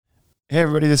Hey,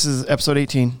 everybody, this is episode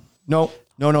 18. No,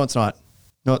 it's not.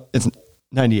 No, it's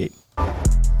 98.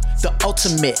 The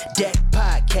Ultimate Deck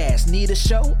Podcast. Need a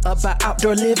show about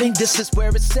outdoor living? This is where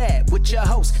it's at. With your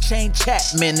hosts, Shane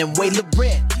Chapman and Way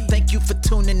Laurent. Thank you for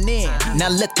tuning in. Now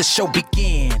let the show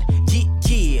begin.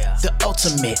 Yeah. The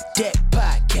Ultimate Deck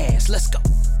Podcast. Let's go.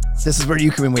 This is where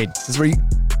you come in, Wade. This is where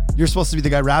you're supposed to be the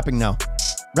guy rapping now.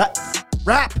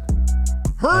 Rap.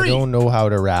 Hurry. I don't know how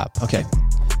to rap. Okay.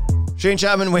 Shane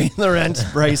Chapman, Wayne Laurent,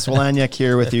 Bryce Wolaniuk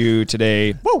here with you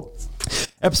today. Woo!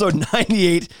 Episode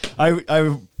 98.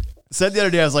 I said the other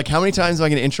day, I was like, how many times am I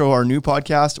going to intro our new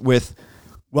podcast with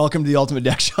welcome to the Ultimate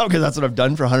Deck Show? Because that's what I've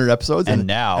done for 100 episodes. And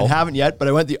now. I haven't yet, but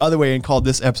I went the other way and called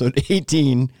this episode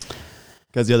 18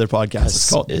 because the other podcast is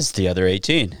called Is the other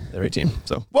 18. They're 18.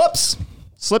 So, whoops.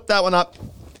 Slipped that one up.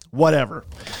 Whatever.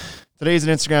 Today's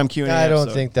an Instagram Q&A I don't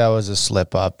episode. think that was a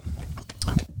slip up.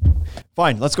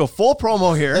 Fine, let's go full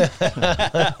promo here.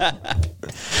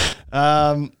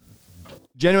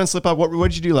 Genuine slip up. What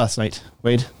did you do last night,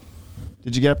 Wade?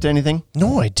 Did you get up to anything?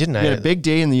 No, I didn't. We had a big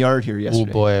day in the yard here Oh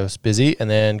yesterday. boy, I was busy, and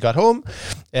then got home,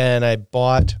 and I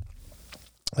bought.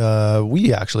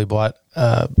 We actually bought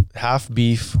half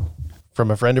beef from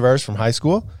a friend of ours from high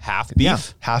school. Half beef? Yeah.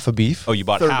 Half a beef. Oh, you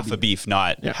bought Third half beef. a beef,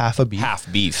 not Half a beef.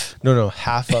 half beef. No,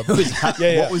 half a.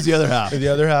 What was the other half? The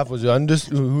other half was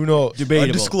who knows? Debatable.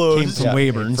 Undisclosed. Came from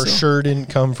Weyburn. For so. sure didn't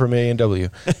come from A&W.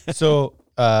 So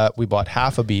we bought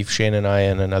half a beef. Shane and I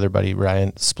and another buddy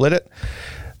Ryan split it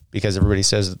because everybody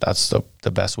says that's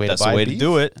the best way That's to buy the way beef, to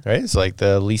do it. right? It's like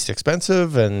the least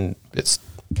expensive, and it's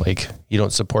like you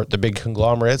don't support the big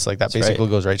conglomerates. Like that basically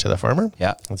goes right to the farmer.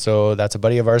 Yeah. And so that's a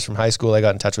buddy of ours from high school. I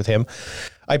got in touch with him.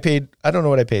 I don't know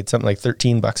what I paid, something like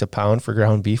 $13 a pound for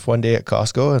ground beef one day at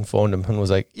Costco, and phoned him and was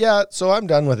like, yeah, so I'm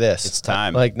done with this. It's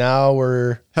time. Like now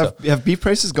Have beef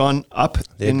prices gone up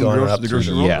They've in gone the up through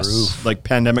grocery the world? Yes. Like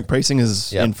pandemic pricing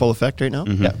is Yeah. in full effect right now?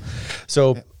 Yeah.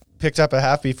 So picked up a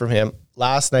half beef from him.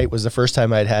 Last night was the first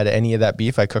time I'd had any of that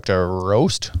beef. I cooked a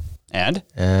roast. And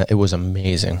It was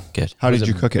amazing. good. How It did was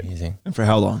you cook it? amazing. And for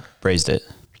how long? Braised it.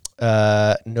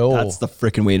 No. That's the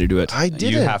freaking way to do it. I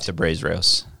didn't. You have to braise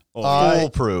roast.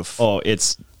 Foolproof.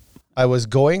 It's... I was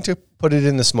going to put it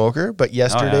in the smoker, but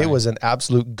yesterday yeah. was an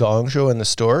absolute gong show in the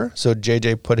store. So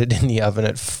JJ put it in the oven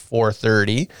at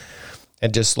 4:30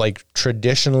 and just like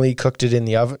traditionally cooked it in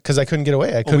the oven because I couldn't get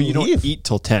away. I couldn't you don't leave. eat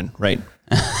till 10, right?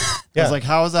 I Yeah. was like,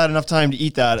 how is that enough time to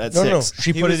eat that at 6? No.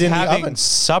 She put it in the having oven.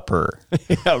 supper.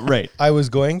 Yeah, right. I was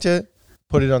going to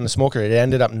put it on the smoker. It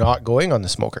ended up not going on the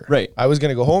smoker. Right. I was going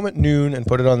to go home at noon and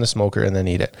put it on the smoker and then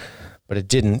eat it. But it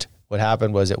didn't. What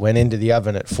happened was it went into the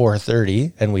oven at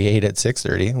 4:30 and we ate at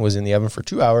 6:30. It was in the oven for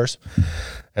 2 hours. And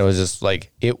it was just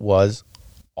like, it was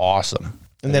awesome.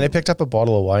 And then I picked up a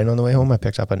bottle of wine on the way home. I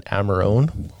picked up an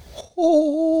Amarone.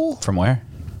 Oh. From where?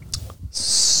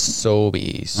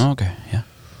 Sobeys. Oh, okay. Yeah.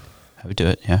 I would do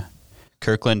it. Yeah.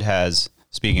 Kirkland has,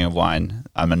 speaking of wine,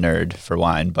 I'm a nerd for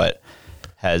wine, but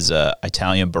has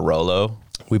Italian Barolo.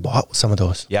 We bought some of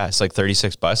those. Yeah. It's like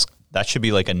 $36. That should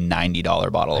be like a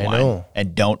 $90 bottle of I wine. know.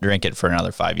 And don't drink it for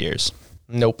another 5 years.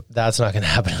 Nope. That's not going to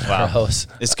happen in our house.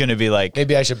 It's going to be like,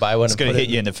 Maybe I should buy one. it's and going put to it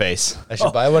hit you in the face. I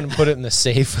should buy one and put it in the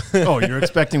safe. Oh, you're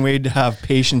expecting Wade to have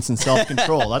patience and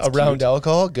self-control. That's Around cute.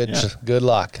 alcohol. Good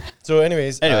luck. So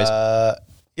anyways,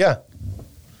 yeah,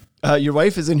 Your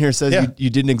wife is in here, says Yeah. you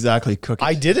didn't exactly cook it.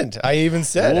 I didn't. I even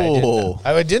said Whoa.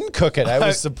 I didn't cook it. I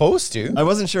was supposed to. I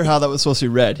wasn't sure how that was supposed to be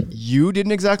read. You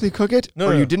didn't exactly cook it? No,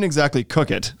 or no. you didn't exactly cook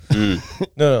it? No. You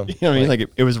know what I mean? Like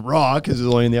it was raw because it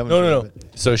was only in the oven. No.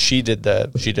 So she did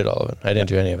all of it. I didn't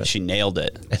do any of it. She nailed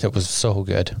it. And it was so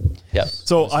good. Yeah.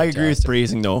 So I agree with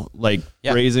braising though. Like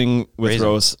Yeah. braising with Braising.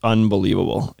 roast,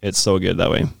 unbelievable. It's so good that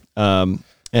way.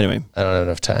 Anyway, I don't have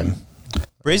enough time.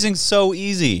 Braising's so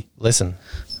easy. Listen,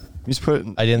 you just put it.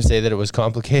 I didn't say that it was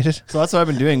complicated. So that's what I've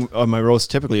been doing on my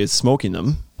roast. Typically, is smoking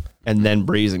them and then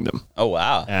braising them. Oh,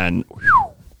 wow. And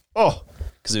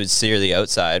Because it would sear the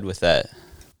outside with that.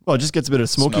 well, it just gets a bit of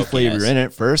smoky Smokiness. flavor in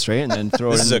it first, right? And then throw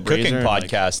it This in is the a cooking braiser and, like,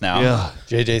 podcast now. Yeah.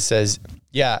 JJ says,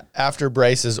 yeah, after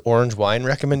Bryce's orange wine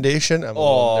recommendation, I'm a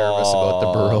little nervous about the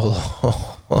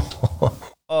Barolo.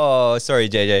 Oh, sorry,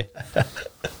 JJ.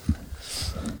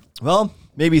 Well,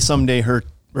 maybe someday her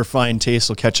refined taste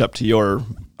will catch up to your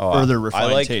further refined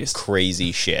I like taste.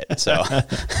 crazy shit. So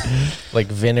Like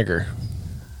vinegar.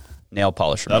 nail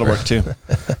polish. That'll Remover. work too.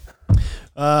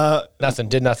 Nothing.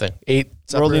 Did nothing. Ate.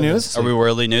 Worldly supper, news? Are we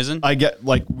worldly newsing? I get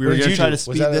like we were did gonna you try do? to Was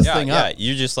speed that this yeah, thing yeah. up.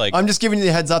 You just like I'm just giving you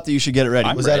the heads up that you should get it ready.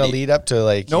 I'm Was that a ready. lead up to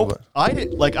like? Nope. I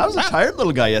did. Like I was a tired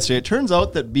little guy yesterday. It turns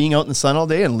out that being out in the sun all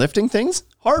day and lifting things,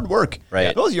 hard work.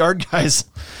 Right. Those yard guys,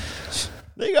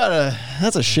 they got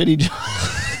that's a shitty job.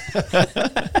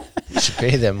 should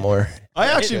pay them more. I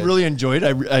actually really enjoyed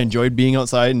it. I enjoyed being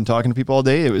outside and talking to people all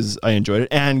day. I enjoyed it,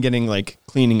 and getting like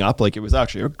cleaning up. Like it was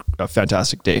actually a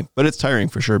fantastic day, but it's tiring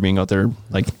for sure being out there.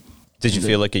 Like, Did you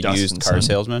feel like a dust used and car sun.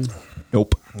 salesman?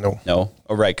 Nope. No.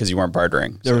 Oh, right, because you weren't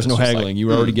bartering. There was no haggling. You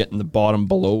were already getting the bottom Get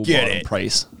bottom it.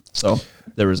 price. So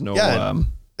there was no. Yeah,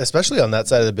 especially on that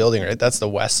side of the building, right? That's the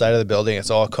west side of the building. It's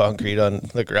all concrete on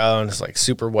the ground. It's like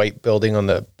super white building on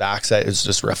the back side. It's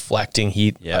just reflecting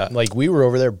heat. Yeah. Like we were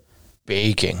over there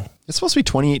baking. It's supposed to be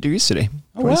 28 degrees today.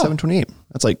 27, 28.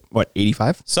 That's like, what,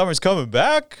 85? Summer's coming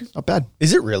back. Not bad.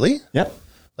 Is it really? Yep.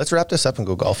 Let's wrap this up and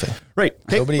go golfing. Right.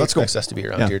 Okay, Nobody let's go. expects us to be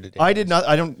around here today. I did not.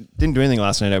 Didn't do anything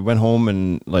last night. I went home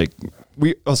and like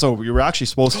we were actually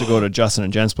supposed to go to Justin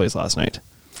and Jen's place last night,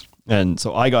 and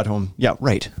so I got home. Yeah,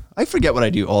 right. I forget what I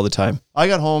do all the time. I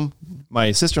got home.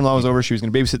 My sister-in-law was over. She was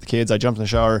going to babysit the kids. I jumped in the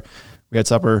shower. We had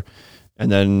supper,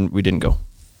 and then we didn't go.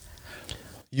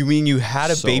 You mean you had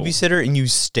a So- babysitter and you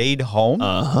stayed home?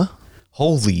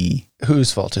 Holy.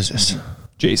 Whose fault is this?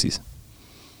 JC's.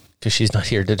 Because she's not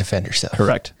here to defend herself.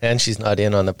 Correct. And she's not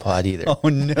in on the pod either. Oh,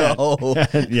 no.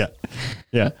 Yeah.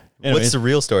 Yeah. Anyways, What's the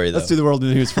real story, though? let's do the world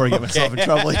news before I get myself in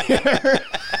trouble here.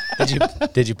 Did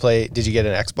you get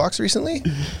an Xbox recently?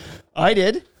 I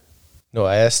did. No,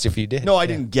 I asked if you did. No, I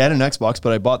didn't get an Xbox,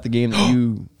 but I bought the game that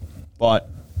you bought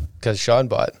Because Sean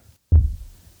bought.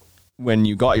 when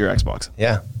you got your Xbox.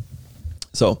 Yeah.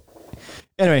 So,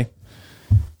 anyway.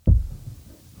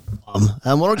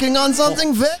 I'm working on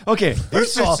something very... Okay,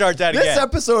 first should of all, start that this again.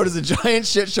 episode is a giant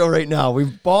shit show right now. We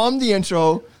bombed the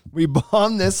intro. We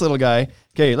bombed this little guy.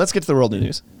 Okay, let's get to the world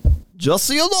news. Just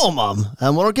so you know, Mom,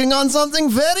 I'm working on something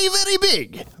very, very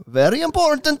big. Very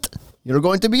important. You're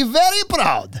going to be very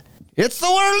proud. It's the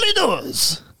worldly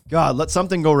news. God, let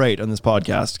something go right on this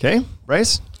podcast, okay?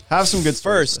 Bryce, have some good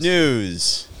stories. First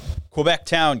news. Quebec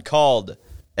town called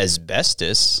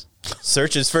Asbestos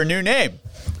searches for a new name.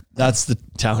 That's the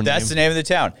town That's the name. name of the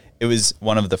town. It was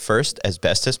one of the first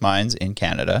asbestos mines in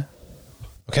Canada.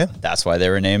 Okay. That's why they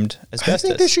were named I asbestos.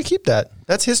 think they should keep that.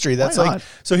 That's history. That's Why like not?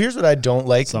 so. Here's what I don't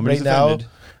like Somebody's right now offended.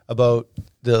 about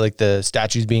the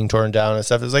statues being torn down and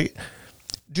stuff. Is like,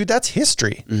 dude, that's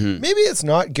history. Maybe it's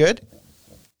not good.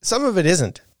 Some of it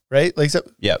isn't, right? Like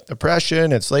Yep.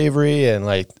 oppression and slavery and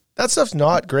like that stuff's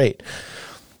not great.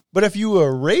 But if you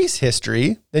erase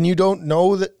history, then you don't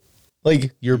know that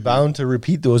like you're bound to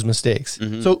repeat those mistakes.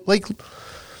 So like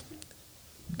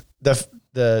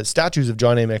the statues of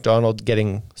John A. Macdonald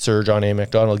Sir John A.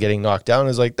 Macdonald getting knocked down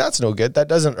is like, that's no good. That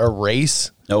doesn't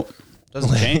erase. Nope.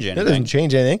 Doesn't change That anything. doesn't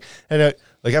change anything. And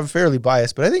like I'm fairly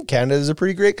biased, but I think Canada is a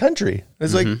pretty great country.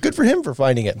 It's like good for him for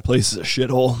finding it. Place is a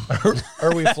shithole.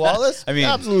 Are we flawless? I mean-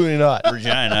 absolutely not.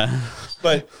 Regina.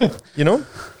 But you know,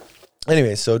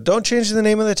 anyway, so don't change the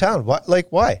name of the town. Why? Like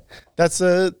why? That's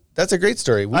a great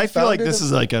story. We I feel like founded this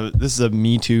a- is a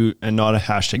Me Too and not a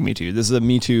hashtag Me Too. This is a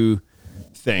Me Too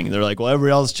thing. They're like, well,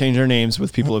 everybody else changed their names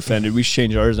with people offended. We should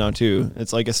change ours now too.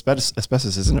 It's like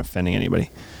asbestos isn't offending anybody.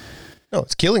 no,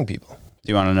 it's killing people.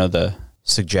 Do you want to know the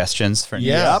suggestions for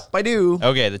Yeah. Yep, I do.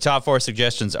 Okay, the top 4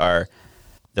 suggestions are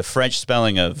the French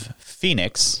spelling of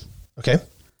phoenix. Okay.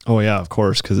 Oh yeah, of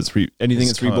course, because anything It's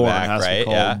that's coming reborn back, has to be right?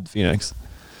 called Yeah. Phoenix.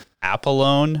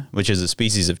 Apollon, which is a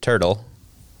species of turtle.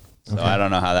 So I don't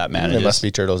know how that There manages. must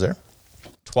be turtles there.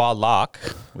 Trois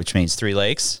Lacs, which means 3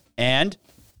 lakes. And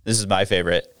this is my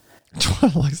favorite.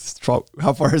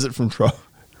 How far is it from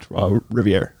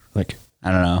Riviere? Like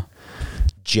I don't know.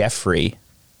 Jeffrey.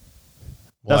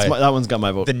 that Why? one's got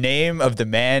my vote. The name of the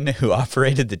man who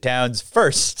operated the town's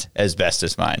first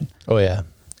asbestos mine. Oh yeah,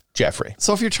 Jeffrey.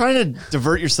 So if you're trying to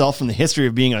divert yourself from the history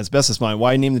of being an asbestos mine,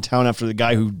 why name the town after the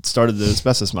guy who started the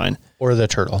asbestos mine? Or the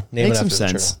turtle. Name Makes it after some the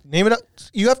sense. turtle. Name it up.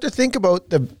 You have to think about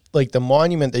the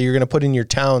monument that you're going to put in your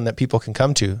town that people can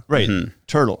come to. Right,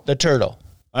 turtle. The turtle.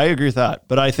 I agree with that,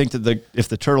 but I think that if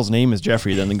the turtle's name is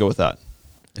Jeffrey, then go with that.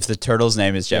 If the turtle's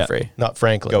name is Jeffrey, Not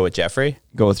Franklin. go with Jeffrey.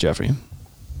 Go with Jeffrey.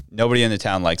 Nobody in the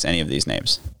town likes any of these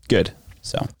names. Good.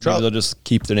 So Maybe they'll just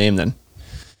keep the name then.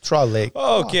 Traw Lake.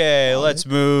 okay, let's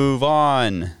move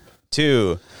on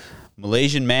to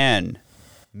Malaysian man's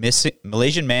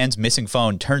missing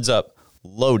phone turns up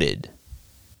loaded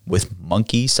with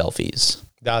monkey selfies.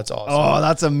 That's awesome. Oh,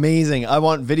 that's amazing. I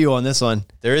want video on this one.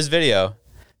 There is video.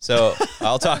 So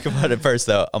I'll talk about it first,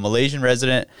 though. A Malaysian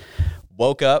resident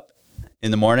woke up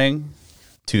in the morning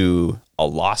to a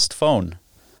lost phone.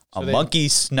 A monkey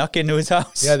snuck into his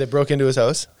house. Yeah, they broke into his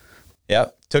house.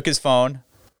 Yep. Took his phone,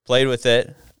 played with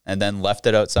it, and then left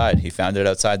it outside. He found it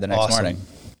outside the next Awesome. morning.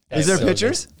 Is there so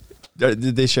pictures?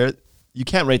 Did they share it? You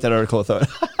can't write that article without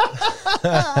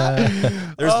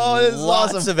There's Oh, this is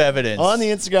lots awesome. of evidence. on the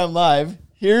Instagram live.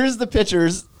 Here's the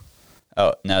pictures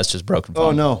Oh, now it's just broken phone.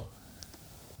 Oh no.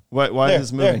 Why is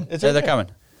this moving? It's There, they're okay. coming.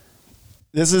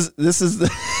 This is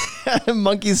the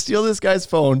monkeys steal this guy's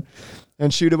phone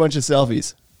and shoot a bunch of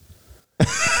selfies.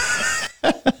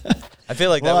 I feel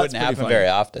like Well, that that's wouldn't pretty happen funny. very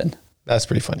often. That's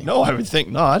pretty funny. No, I would think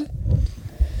not.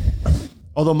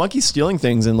 Although monkeys stealing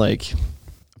things in like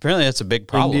Apparently, that's a big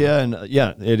problem. India and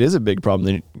yeah, it is a big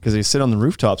problem because they sit on the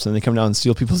rooftops and they come down and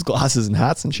steal people's glasses and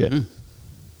hats and shit.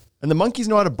 And the monkeys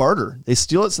know how to barter. They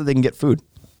steal it so they can get food.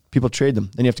 People trade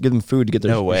them. Then you have to give them food to get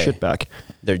their No way. shit back.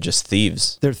 They're just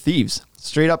thieves. They're thieves.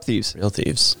 Straight up thieves. Real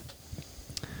thieves.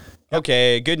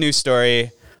 Okay, good news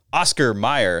story. Oscar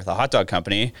Mayer, the hot dog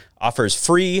company, offers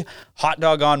free hot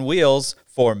dog on wheels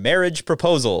for marriage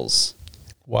proposals.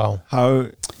 Wow. How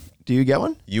do you get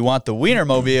one? You want the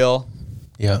Wienermobile?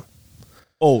 Yeah.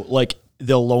 Oh, like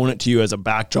they'll loan it to you as a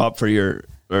backdrop for your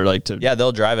or like to Yeah,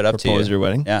 they'll drive it up to you. propose your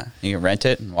wedding. Yeah, you can rent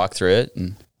it and walk through it.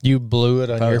 And You blew it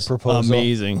on your proposal.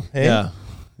 Amazing. Hey? Yeah.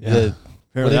 Yeah. The-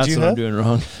 Apparently did that's you what I'm have? doing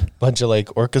wrong. Bunch of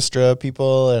like orchestra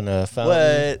people and a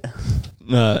fountain.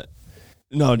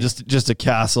 No, just a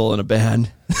castle and a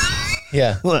band.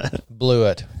 Yeah. Blew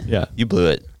it. Yeah. You blew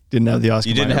it. Didn't have the Oscar.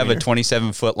 You didn't Mayer have a wiener.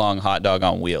 27-foot long hot dog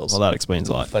on wheels. Well, that explains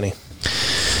a lot. Funny.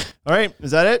 All right.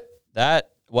 Is that it?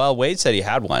 Well, Wade said he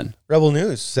had one. Rebel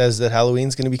News says that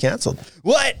Halloween's going to be canceled.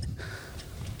 What?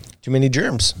 Too many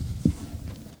germs.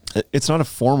 It's not a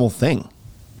formal thing.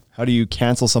 How do you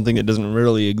cancel something that doesn't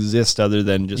really exist other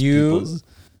than just people's?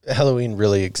 Halloween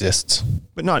really exists.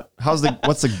 But not. What's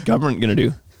the government going to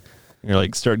do? You're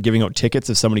like start giving out tickets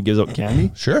if somebody gives out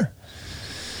candy? Sure.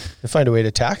 They find a way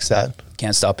to tax that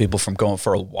Can't stop people from going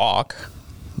for a walk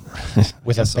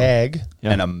with a bag.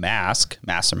 Yeah. and a mask.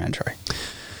 Masks are mandatory.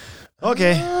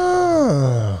 Okay.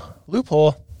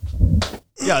 Loophole.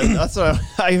 Yeah, that's what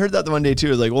I heard that the one day too.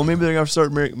 It was like, well, maybe they're going to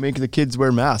start making the kids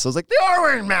wear masks. I was like, they are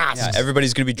wearing masks. Yeah,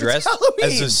 everybody's going to be dressed Halloween.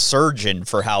 as a surgeon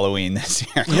for Halloween this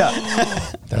year.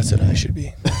 Yeah. That's what I should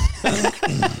be.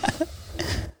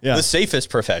 Yeah. The safest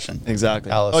profession.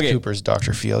 Exactly. Alice Okay. Cooper's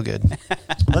Dr. Feelgood.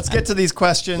 Let's get to these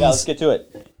questions. get to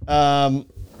it.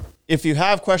 If you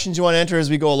have questions you want to enter as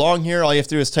we go along here, all you have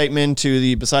to do is type them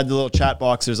into beside the little chat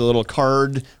box. There's a little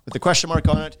card with the question mark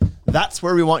on it. That's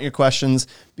where we want your questions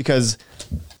because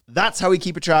that's how we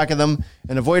keep a track of them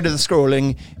and avoid the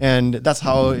scrolling. And that's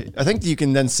how I think you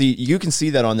can then see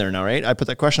that on there now, right? I put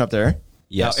that question up there.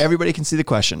 Yes. Now everybody can see the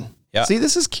question. Yeah. See,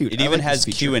 this is cute. It I even like has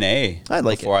this feature. Q&A I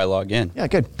like before I log in. Yeah,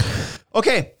 good.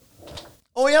 Okay.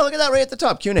 Oh, yeah, look at that right at the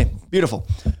top. Q&A. Beautiful.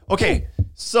 Okay,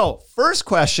 so first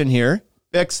question here,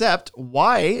 except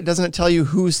why doesn't it tell you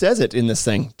who says it in this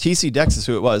thing? TC Dex is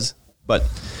who it was. But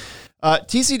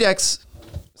TC Dex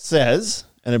says,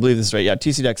 and I believe this is right, yeah,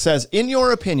 TC Dex says, in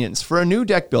your opinions, for a new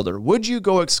deck builder, would you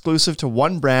go exclusive to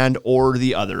one brand or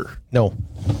the other? No.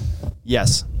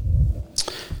 Yes.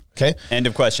 Okay. End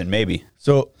of question. Maybe.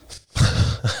 So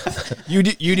You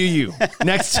do you.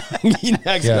 Next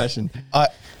question.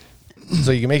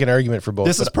 So you can make an argument for both.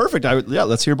 This is but perfect.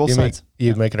 Let's hear both you sides.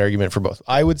 make an argument for both.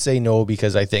 I would say no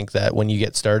because I think that when you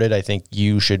get started, I think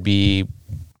you should be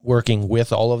working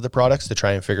with all of the products to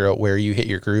try and figure out where you hit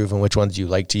your groove and which ones you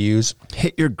like to use.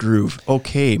 Hit your groove.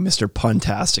 Okay, Mr.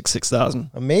 Puntastic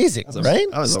 6000. Amazing, right?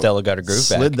 That was Stella got a groove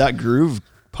slid back. that groove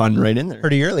pun right in there.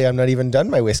 Pretty early. I'm not even done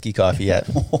my whiskey coffee yet.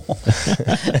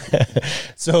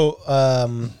 So,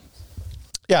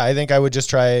 yeah, I think I would just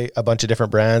try a bunch of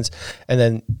different brands and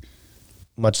then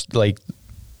much like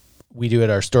we do at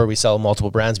our store, we sell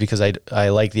multiple brands because I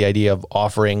like the idea of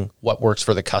offering what works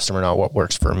for the customer, not what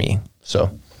works for me.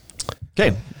 So,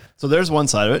 Okay, so there's one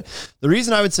side of it. The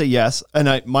reason I would say yes,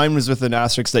 and mine was with an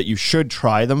asterisk that you should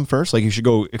try them first. Like you should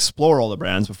go explore all the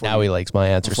brands before. now he likes my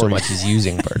answer so Before you- much he's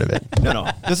using part of it. No.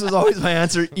 This is always my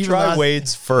answer. Even Try last,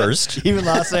 Wade's first. even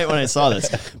last night when I saw this.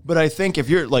 But I think if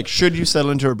you're like, should you settle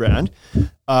into a brand?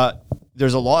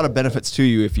 There's a lot of benefits to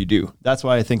you if you do. That's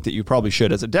why I think that you probably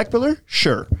should. As a deck builder,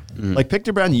 sure. Like pick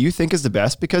the brand that you think is the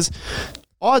best because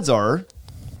odds are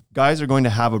guys are going to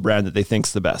have a brand that they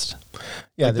think's the best.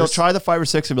 Yeah, Like they'll try the 5 or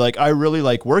 6 and be like, I really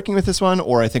like working with this one,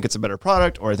 or I think it's a better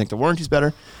product, or I think the warranty's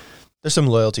better. there's some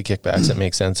loyalty kickbacks that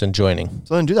make sense in joining.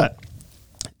 So then do that.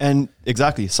 And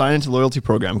exactly, sign into the loyalty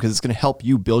program because it's going to help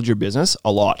you build your business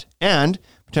a lot and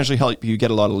potentially help you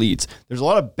get a lot of leads. There's a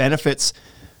lot of benefits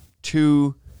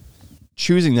to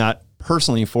choosing that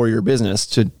personally for your business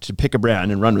to pick a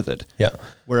brand and run with it. Yeah.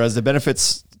 Whereas the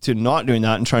benefits to not doing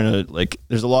that and trying to like,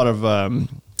 there's a lot of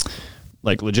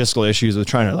like logistical issues with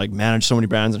trying to like manage so many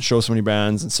brands and show so many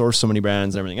brands and source so many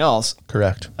brands and everything else.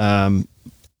 Correct.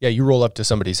 Yeah, you roll up to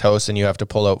somebody's house and you have to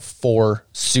pull out 4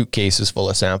 suitcases full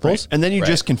of samples. And then you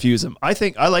just confuse them. I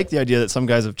like the idea that some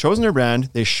guys have chosen their brand,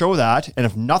 they show that, and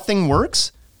if nothing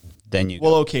works, Then you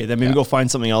well, okay, then maybe go find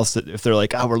something else that if they're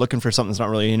like, we're looking for something that's not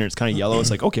really in here, it's kind of yellow.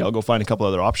 It's like, okay, I'll go find a couple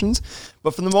other options.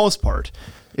 But for the most part,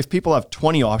 if people have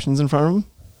 20 options in front of them,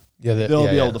 they'll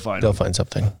be able to find They'll them. find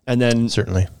something. And then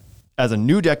Certainly. as a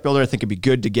new deck builder, I think it'd be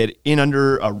good to get in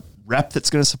under a rep that's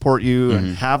going to support you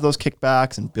and have those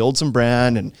kickbacks and build some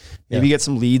brand and maybe get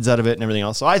some leads out of it and everything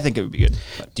else. So I think it would be good.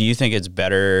 Do you think it's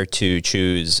better to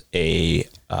choose a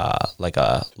like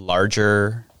a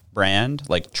larger brand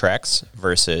like Trex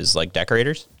versus like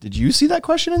Decorators? Did you see that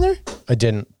question in there? I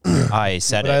didn't. I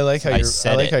said But it. I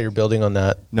like how you're building on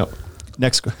that. No.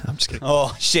 Next, I'm just kidding.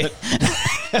 Oh shit!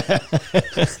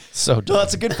 So No,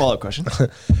 that's a good follow-up question.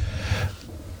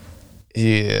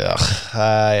 yeah,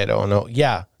 I don't know.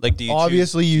 Yeah, Like, do you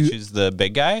obviously choose the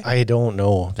big guy? I don't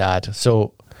know that.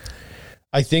 So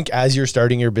I think as you're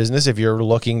starting your business, if you're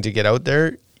looking to get out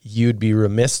there, you'd be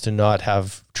remiss to not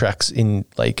have Trex in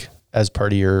like as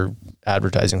part of your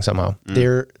advertising somehow.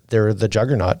 They're the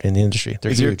juggernaut in the industry.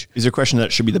 They're huge. Is your question that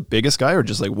it should be the biggest guy or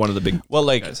just like one of the big Well,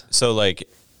 like, guys? so like,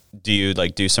 do you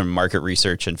like do some market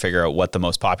research and figure out what the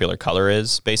most popular color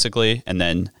is basically? And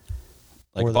then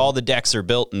like if all the decks are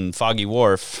built in Foggy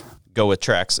Wharf, go with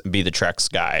Trex and be the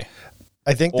Trex guy.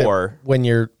 I think that Or-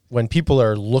 when people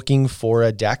are looking for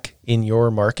a deck in your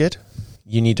market,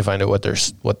 you need to find out what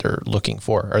they're looking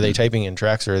for. Are they typing in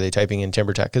Trex or are they typing in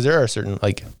TimberTech? Because there are certain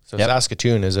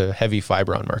Saskatoon is a heavy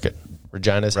Fibron market.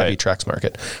 Regina's heavy Trex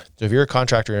market. So if you're a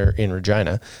contractor in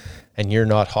Regina and you're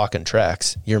not hawking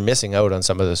Trex, you're missing out on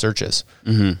some of the searches.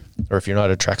 Or if you're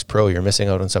not a Trex pro, you're missing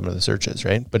out on some of the searches,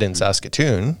 right? But in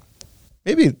Saskatoon,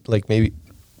 maybe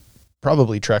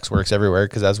probably Trex works everywhere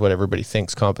because that's what everybody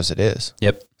thinks composite is.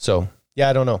 Yep. So yeah,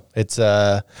 I don't know. It's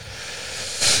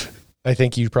I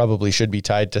think you probably should be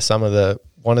tied to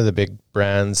one of the big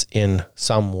brands in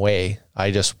some way. I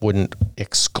just wouldn't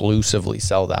exclusively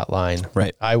sell that line.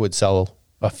 Right. I would sell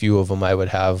a few of them. I would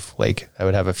have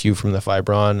a few from the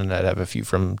Fibron, and I'd have a few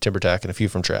from TimberTech, and a few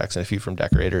from Trex, and a few from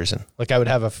Decorators, and I would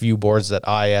have a few boards that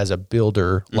I, as a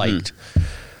builder, liked.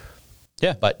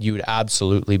 Yeah. But you would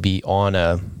absolutely be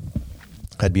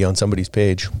I'd be on somebody's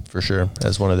page for sure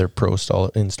as one of their pro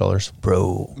installers.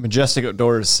 Bro. Majestic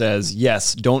Outdoors says,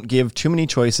 yes, don't give too many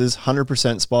choices.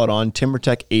 100% spot on.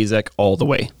 TimberTech, AZEK all the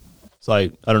way. So I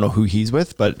don't know who he's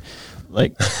with, but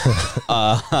like,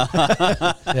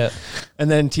 Yeah.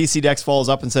 and then TC Dex follows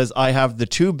up and says, I have the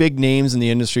 2 big names in the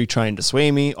industry trying to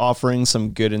sway me, offering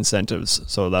some good incentives.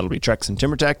 So that'll be Trex and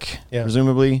TimberTech,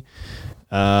 presumably.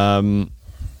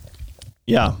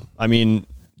 Yeah. I mean,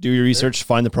 do your research,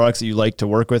 find the products that you like to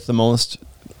work with the most,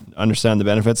 understand the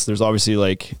benefits. There's obviously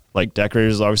like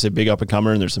Decorators is obviously a big up and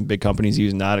comer, and there's some big companies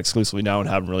using that exclusively now and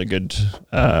having really good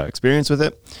experience with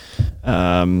it.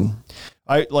 I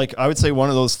would say one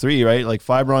of those 3, right? Like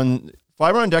Fibron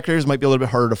Decorators might be a little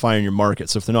bit harder to find in your market.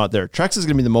 So if they're not there, Trex is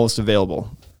going to be the most available.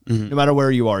 No matter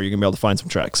where you are, you're going to be able to find some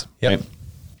Trex. Yep. Right?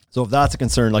 So if that's a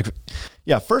concern,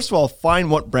 first of all, find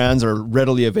what brands are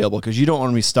readily available, because you don't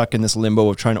want to be stuck in this limbo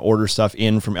of trying to order stuff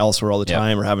in from elsewhere all the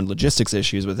time or having logistics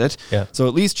issues with it. Yeah. So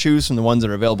at least choose from the ones that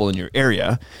are available in your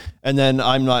area. And then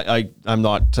I'm not going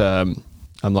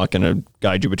to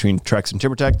guide you between Trex and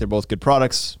TimberTech. They're both good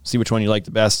products. See which one you like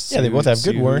the best. Yeah, they both have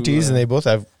good warranties and they both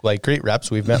have like great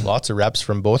reps. We've met lots of reps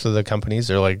from both of the companies.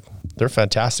 They're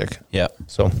fantastic. Yeah.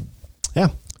 So yeah.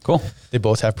 Cool. they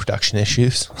both have production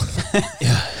issues.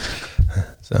 Yeah.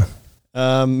 So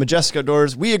Majestic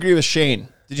Outdoors, we agree with Shane.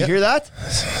 Did you hear that?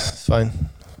 it's fine.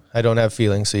 I don't have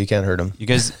feelings, so you can't hurt them. Did you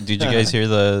guys hear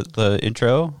the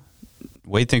intro?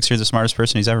 Wade thinks you're the smartest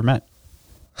person he's ever met.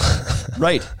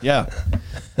 Right. Yeah.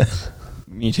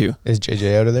 Me too. Is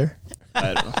JJ out of there?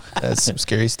 I don't know. That's some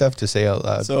scary stuff to say out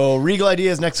loud. So Regal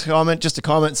Ideas, next comment, just a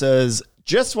comment says,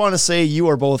 just want to say you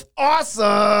are both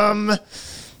awesome.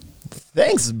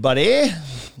 Thanks, buddy.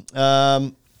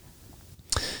 Jace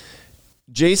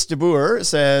DeBoer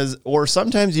says, or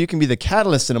sometimes you can be the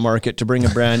catalyst in a market to bring a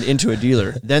brand into a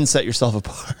dealer, then set yourself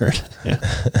apart. Yeah.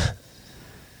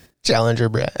 Challenger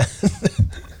brand.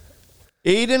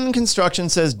 Aiden Construction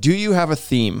says, do you have a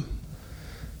theme?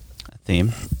 A theme?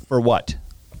 For what?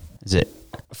 Is it?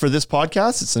 For this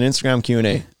podcast? It's an Instagram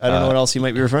Q&A. I don't know what else you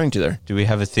might be referring to there. Do we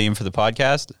have a theme for the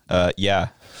podcast? Yeah.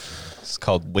 It's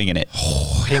called Winging It.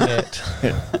 Wing it.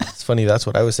 It's funny. That's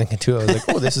what I was thinking too. I was like,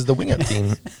 oh, this is the Wing It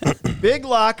theme. Big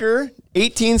Locker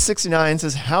 1869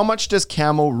 says, how much does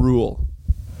camo rule?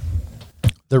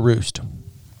 The roost.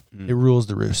 It rules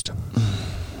the roost.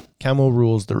 Camo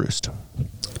rules the roost.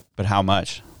 But how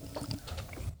much?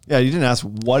 Yeah, you didn't ask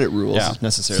what it rules Yeah. It's an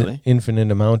necessarily. infinite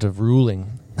amount of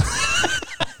ruling.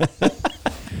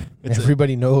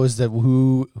 Everybody knows that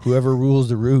whoever rules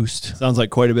the roost. Sounds like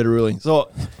quite a bit of ruling. So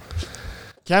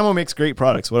Camo makes great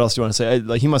products. What else do you want to say?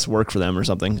 Like he must work for them or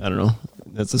something. I don't know.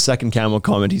 That's the second Camo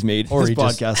comment he's made in Or this he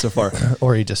just- podcast so far.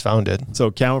 Or he just found it.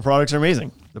 So Camo products are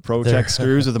amazing. The ProTech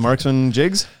screws with the Marksman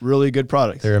jigs, really good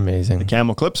products. They're amazing. The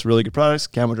Camo clips, really good products.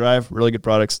 Camo drive, really good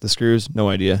products. The screws, no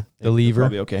idea. The lever.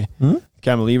 Probably okay.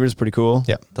 Camo lever is pretty cool.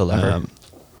 Yeah. The lever.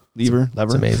 Lever.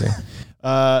 It's amazing.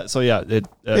 So yeah, it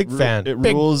Big fan. It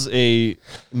Big- rules a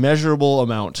measurable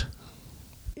amount.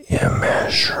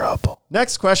 Immeasurable.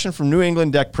 Next question from New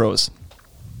England Deck Pros.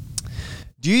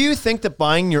 Do you think that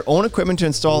buying your own equipment to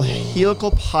install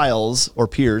helical piles or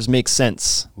piers makes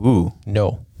sense? Ooh.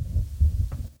 No.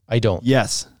 I don't.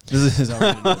 Yes. This is how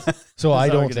it is. So I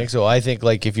how don't we think so. I think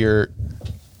like if you're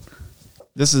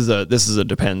This is a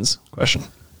depends question.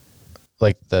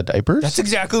 like the diapers. That's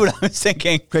exactly what I was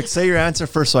thinking. Quick, say your answer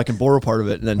first so I can borrow part of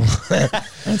it and then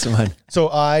answer mine. So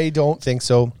I don't think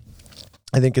so.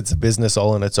 I think it's a business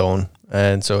all on its own.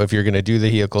 And so if you're going to do the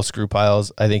helical screw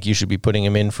piles, I think you should be putting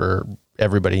them in for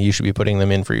everybody. You should be putting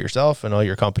them in for yourself and all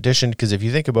your competition. Because if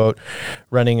you think about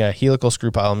running a helical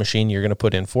screw pile machine, you're going to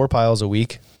put in 4 piles a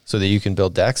week so that you can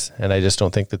build decks. And I just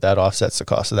don't think that offsets the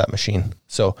cost of that machine.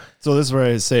 So So this is where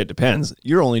I say it depends.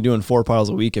 You're only doing 4 piles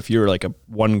a week if you're like a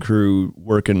one crew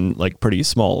working like pretty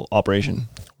small operation.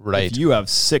 Right. If you have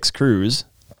 6 crews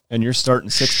and you're starting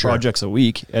 6 Sure. projects a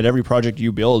week, and every project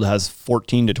you build has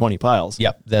 14 to 20 piles.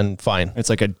 yep, then fine. It's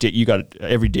like a day, you got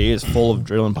every day is full of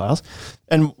drilling piles.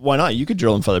 And why not? You could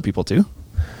drill them for other people too.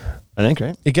 I think,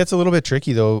 right? It gets a little bit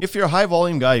tricky though. If you're a high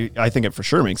volume guy, I think it for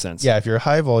sure makes sense. Yeah, if you're a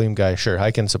high volume guy, sure,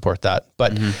 I can support that.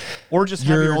 But Or just have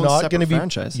your you're own not separate going to be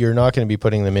franchise. you're not going to be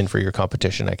putting them in for your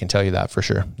competition. I can tell you that for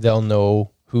sure. They'll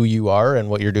know who you are and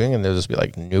what you're doing, and they'll just be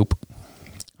like, "Nope,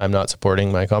 I'm not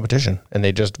supporting my competition," and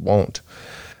they just won't.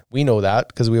 We know that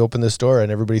because we opened the store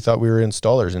and everybody thought we were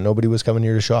installers, and nobody was coming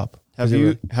here to shop. Have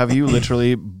you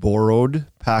literally borrowed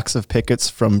packs of pickets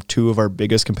from 2 of our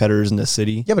biggest competitors in the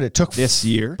city? Yeah, but it took this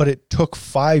year. But it took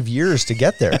 5 years to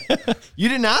get there. You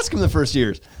didn't ask him the first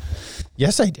years.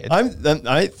 Yes, I did.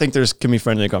 I think can be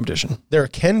friendly competition. There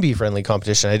can be friendly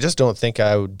competition. I just don't think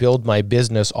I would build my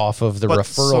business off of the But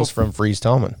referrals so- from Freeze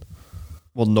Tallman.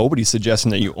 Well, nobody's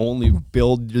suggesting that you only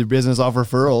build your business off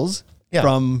referrals Yeah.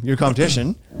 from your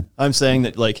competition. I'm saying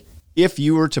that like if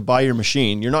you were to buy your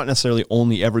machine, you're not necessarily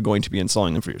only ever going to be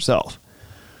installing them for yourself.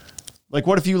 Like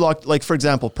what if you like for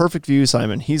example, Perfect View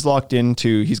Simon, he's got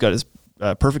his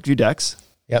Perfect View decks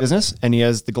Yep. business and he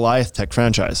has the Goliath Tech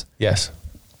franchise. Yes.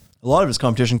 A lot of his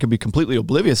competition could be completely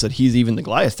oblivious that he's even the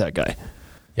Goliath Tech guy.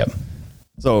 Yep.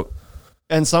 So,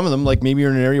 and some of them, like maybe you're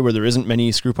in an area where there isn't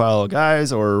many screw pile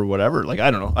guys or whatever. Like,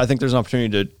 I don't know. I think there's an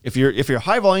opportunity to, if you're a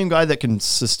high volume guy that can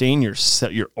sustain your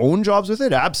own jobs with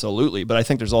it, absolutely. But I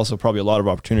think there's also probably a lot of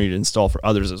opportunity to install for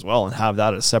others as well and have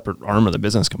that as a separate arm of the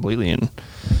business completely. And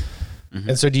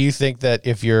And so do you think that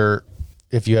if you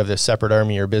have this separate arm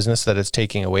of your business that it's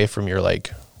taking away from your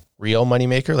like real money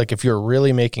maker? Like if you're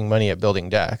really making money at building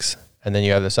decks and then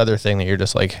you have this other thing that you're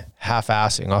just like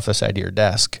half-assing off the side of your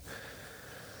desk,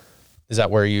 is that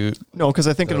where you... no, because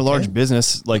I think in a large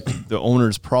business, like the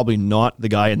owner's probably not the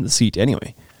guy in the seat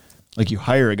anyway. Like you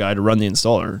hire a guy to run the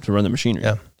installer, to run the machinery.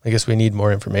 Yeah, I guess we need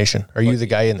more information. Are you the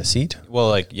guy in the seat? Well,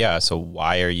 like, yeah. So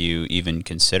why are you even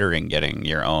considering getting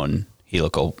your own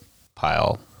helical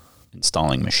pile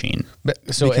installing machine?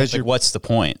 So Because Like, what's the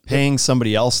point? Paying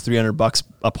somebody else $300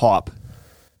 a pop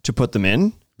to put them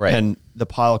in, Right. and the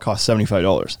pile costs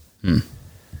 $75.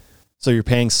 So you're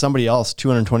paying somebody else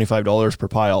 $225 per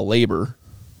pile labor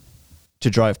to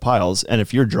drive piles, and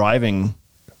if you're driving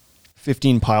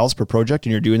 15 piles per project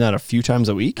and you're doing that a few times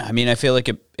a week, I mean, I feel like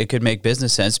it could make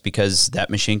business sense because that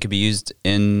machine could be used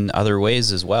in other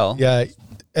ways as well. yeah,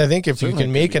 I think if you Certainly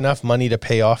can make enough money to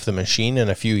pay off the machine in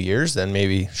a few years, then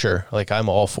maybe, sure. Like I'm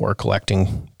all for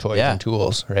collecting toys Yeah. and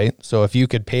tools, right? So if you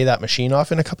could pay that machine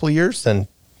off in a couple of years, then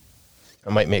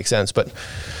it might make sense. But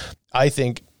I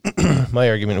think my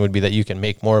argument would be that you can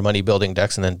make more money building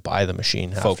decks and then buy the machine.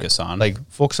 after. Focus on.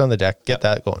 Focus on the deck, get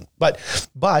that going. But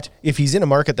if he's in a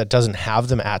market that doesn't have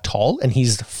them at all and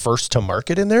he's the first to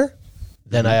market in there,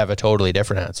 then I have a totally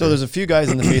different answer. so there's a few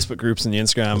guys in the Facebook groups and the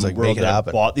Instagram like, world make it that have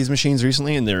happen. bought these machines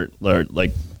recently, and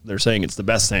they're saying it's the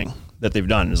best thing that they've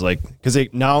done. Is like because they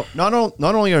now not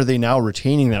only are they now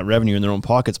retaining that revenue in their own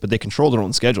pockets, but they control their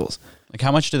own schedules. Like,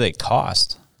 how much do they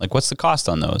cost? Like, what's the cost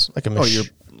on those? like a Oh, machine.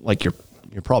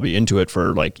 you're probably into it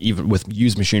for like even with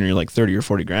used machinery like 30 or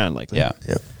 40 grand. Like Yeah.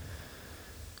 Yeah.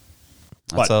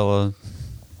 That's But- all.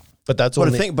 But that's But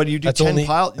only. think, but you do that's 10 only,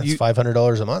 pile. That's You,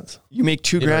 $500 a month. you make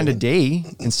 $2,000 a day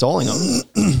installing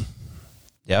them,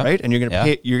 Yeah. right? And you're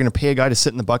gonna pay a guy to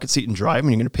sit in the bucket seat and drive,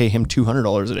 and you're gonna pay him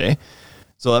 $200 a day.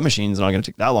 So that machine's not gonna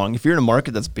take that long. If you're in a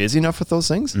market that's busy enough with those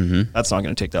things, that's not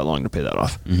gonna take that long to pay that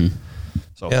off.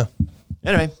 So Yeah.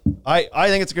 anyway, I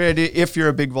think it's a great idea if you're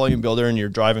a big volume builder and you're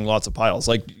driving lots of piles.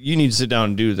 Like, you need to sit down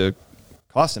and do the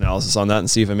cost analysis on that and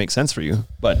see if it makes sense for you.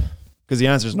 But because the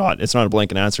answer is it's not a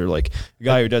blanket answer. Like, a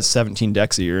guy who does 17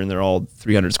 decks a year and they're all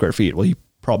 300 square feet, well, he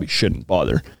probably shouldn't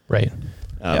bother. Right.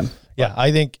 Yeah.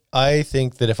 I think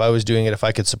that if I was doing it, if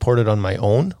I could support it on my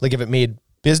own, like if it made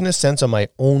business sense on my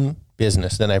own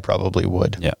business, then I probably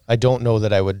would. Yeah. I don't know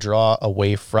that I would draw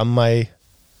away from my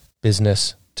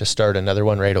business to start another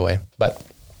one right away. But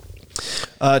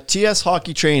TS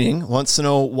Hockey Training wants to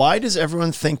know, why does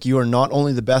everyone think you are not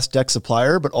only the best deck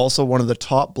supplier, but also one of the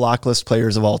top blacklist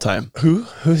players of all time?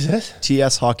 who's this?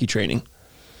 TS Hockey Training.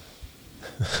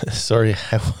 Sorry,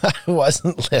 I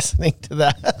wasn't listening to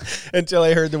that until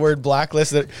I heard the word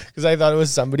blacklist, because I thought it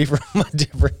was somebody from a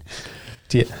different.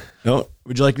 No,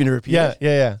 would you like me to repeat it?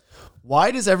 Yeah.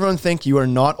 Why does everyone think you are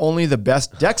not only the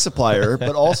best deck supplier,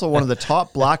 but also one of the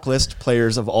top blacklist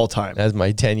players of all time? As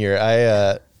my tenure,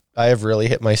 I have really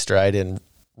hit my stride in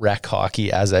rec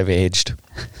hockey as I've aged.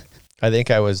 I think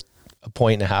I was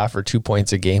 1.5 or 2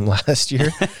 points a game last year.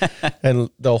 And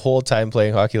the whole time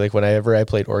playing hockey, like whenever I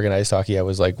played organized hockey, I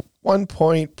was like 1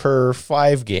 point per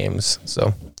 5 games.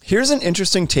 So Here's an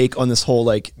interesting take on this whole,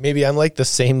 like, maybe I'm like the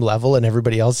same level and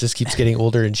everybody else just keeps getting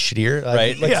older and shittier.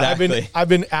 Right, Like, exactly. I've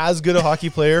been as good a hockey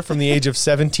player from the age of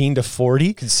 17 to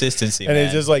 40. Consistency, And man.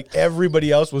 it's just like everybody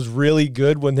else was really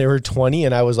good when they were 20.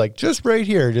 And I was like, just right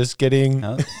here, just getting.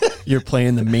 you're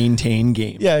playing the maintain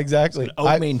game. Yeah, exactly.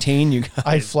 Out-maintain you guys.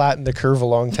 I flattened the curve a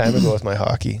long time ago with my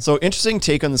hockey. So interesting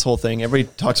take on this whole thing.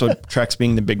 Everybody talks about Trex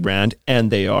being the big brand, and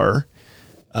they are.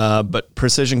 But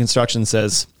Precision Construction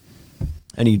says,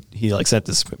 and he like sent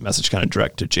this message kind of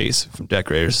direct to Jace from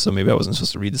Decorators, so maybe I wasn't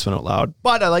supposed to read this one out loud,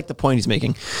 but I like the point he's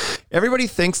making. Everybody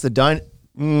thinks the I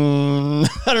don't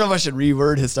know if I should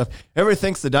reword his stuff. Everybody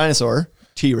thinks the dinosaur,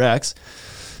 T-Rex,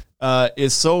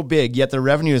 is so big, yet the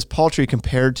revenue is paltry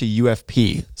compared to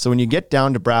UFP. So when you get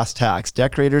down to brass tacks,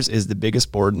 Decorators is the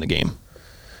biggest board in the game.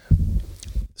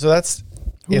 So it's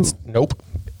nope.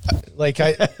 Like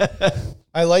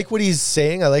I like what he's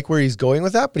saying. I like where he's going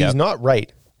with that, but he's not right.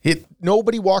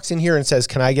 Nobody walks in here and says,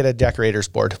 "Can I get a Decorators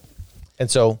board?" And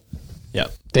so Yeah.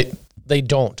 they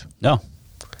don't. No.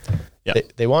 Yeah.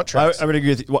 They want Trex. I would agree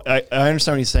with you. I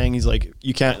understand what he's saying. He's like,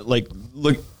 you can't, like,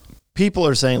 look, people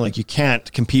are saying like you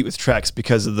can't compete with Trex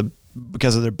because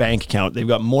of their bank account. They've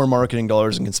got more marketing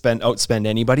dollars and can outspend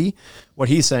anybody. What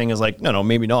he's saying is like, no,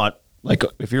 maybe not. Like,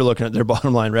 if you're looking at their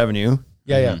bottom line revenue,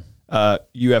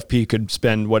 UFP could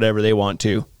spend whatever they want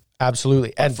to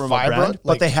Absolutely. And from a Fibron, brand,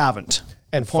 but they haven't.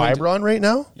 and Fibron right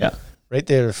now, Yeah. right?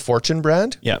 They're a Fortune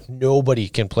brand. Yeah. Nobody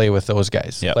can play with those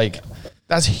guys. Yep. Like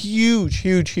that's huge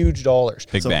dollars.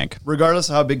 Big bank. Regardless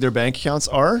of how big their bank accounts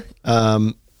are,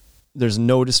 there's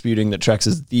no disputing that Trex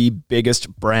is the biggest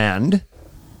brand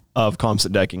of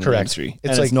composite decking in the Correct. industry.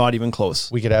 It's It's like- not even close.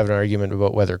 We could have an argument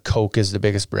about whether Coke is the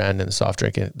biggest brand in the soft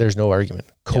drink. There's no argument.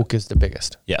 Coke is the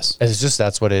biggest. Yes. It's just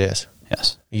that's what it is.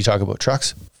 Yes. You talk about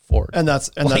trucks, Ford. And that's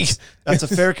a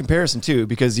fair comparison too,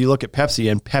 because you look at Pepsi,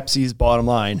 and Pepsi's bottom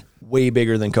line way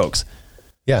bigger than Coke's.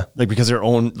 Yeah. Like, because they're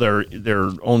owned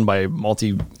by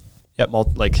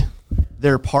like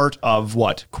they're part of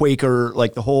what? Quaker,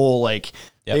 like the whole, like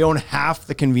they own half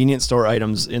the convenience store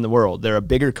items in the world. They're a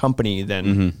bigger company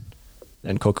than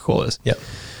Coca-Cola is. Yep.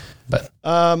 But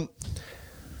Are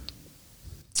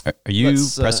you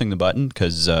Let's, pressing the button?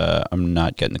 Because I'm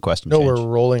not getting the question no, changed. we're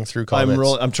rolling through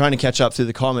comments. I'm trying to catch up through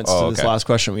the comments to this okay. last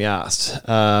question we asked.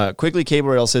 Quickly, Cable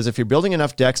Rail says, if you're building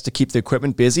enough decks to keep the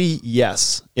equipment busy,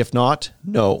 yes. If not,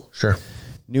 no. Sure.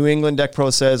 New England Deck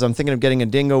Pro says, I'm thinking of getting a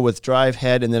Dingo with drive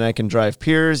head, and then I can drive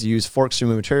piers, use forks to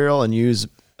move material, and use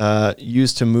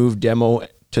to move demo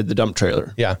to the dump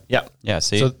trailer. Yeah. Yeah. Yeah,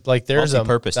 see? So like there's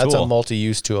multi-purpose that's tool. a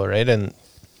multi-use tool, right? And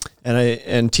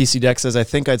And TC Deck says, I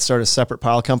think I'd start a separate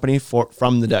pile company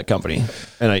from the deck company.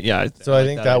 And I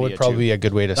think that would idea probably too. be a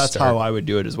good way to That's start. how I would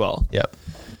do it as well. Yep.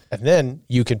 And then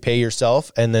you could pay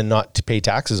yourself and then not to pay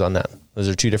taxes on that. Those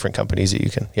are two different companies that you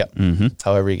can,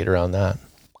 however you get around that.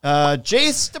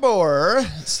 Jace DeBoer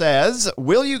says,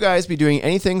 will you guys be doing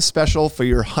anything special for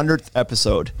your 100th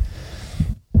episode?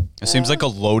 It seems like a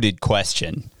loaded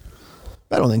question.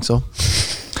 I don't think so.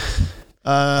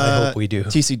 I hope we do.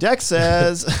 TC Deck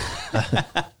says,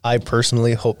 I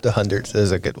personally hope the 100th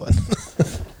is a good one.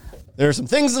 there are some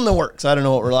things in the works. I don't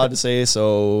know what we're allowed to say,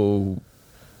 so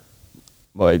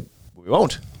we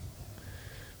won't.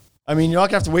 I mean, you're not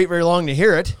gonna have to wait very long to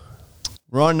hear it.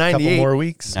 We're on 98. Couple more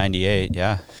weeks. 98,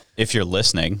 yeah. If you're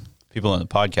listening, people in the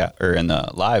podcast or in the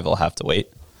live will have to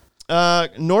wait.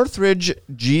 Northridge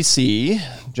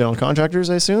GC, general contractors,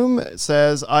 I assume,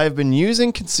 says, I've been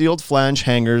using concealed flange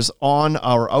hangers on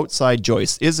our outside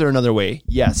joists. Is there another way?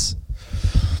 Yes.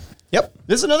 Yep.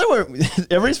 There's another way.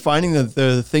 Everybody's finding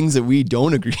the things that we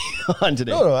don't agree on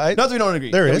today. No, not that we don't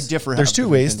agree. There that is. We differ. There's two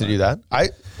ways to do that.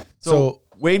 So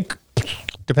Wade,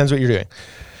 depends what you're doing.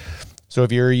 So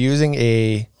if you're using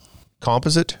a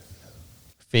composite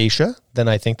fascia, then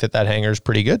I think that hanger is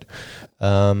pretty good.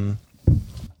 no.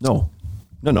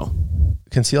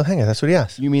 Concealed hanger, that's what he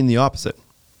asked. You mean the opposite?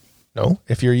 No,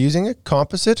 if you're using a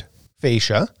composite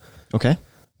fascia, Okay.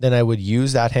 then I would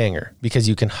use that hanger because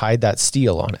you can hide that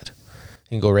steel on it.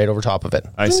 You can go right over top of it.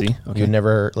 I see. You would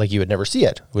never see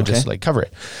it. It would just like cover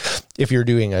it. If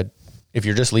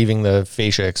you're just leaving the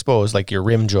fascia exposed, like your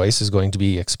rim joist is going to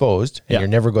be exposed and you're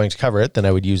never going to cover it, then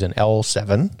I would use an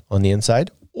L7 on the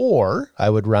inside, or I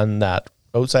would run that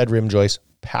outside rim joist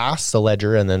past the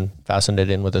ledger and then fasten it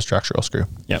in with a structural screw.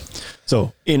 Yeah.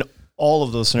 So in all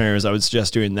of those scenarios, I would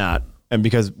suggest doing that. And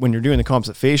because when you're doing the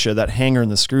composite fascia, that hanger and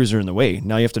the screws are in the way.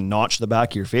 Now you have to notch the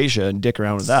back of your fascia and dick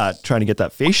around with that, trying to get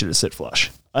that fascia to sit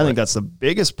flush. I think that's the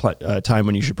biggest time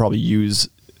when you should probably use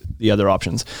the other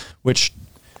options, which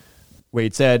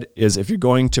Wade said is if you're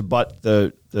going to butt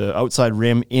the outside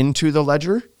rim into the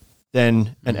ledger,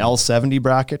 then an L70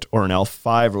 bracket or an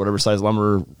L5 or whatever size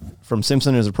lumber from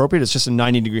Simpson is appropriate. It's just a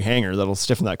 90-degree hanger that'll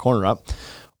stiffen that corner up.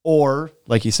 Or,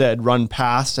 like you said, run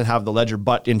past and have the ledger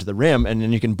butt into the rim, and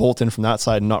then you can bolt in from that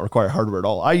side and not require hardware at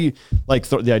all. I like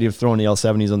the idea of throwing the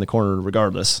L70s on the corner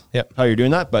regardless how you're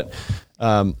doing that. But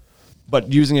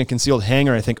using a concealed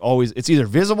hanger, I think always, it's either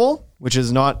visible, which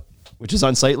is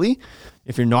unsightly,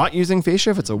 if you're not using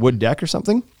fascia, if it's a wood deck or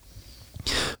something,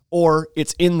 or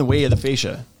it's in the way of the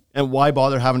fascia. And why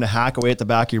bother having to hack away at the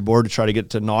back of your board to try to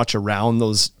get to notch around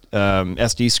those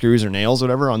SD screws or nails or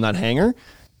whatever on that hanger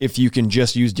if you can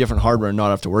just use different hardware and not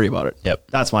have to worry about it?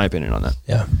 Yep. That's my opinion on that.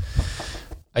 Yeah.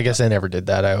 I guess I never did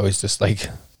that. I always just I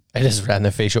just ran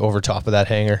the fascia over top of that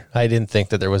hanger. I didn't think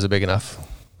that there was a big enough.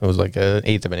 It was like an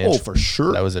eighth of an inch. Oh, for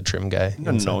sure. That was a trim guy.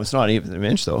 No, it's not even an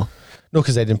inch though. No,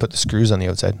 because I didn't put the screws on the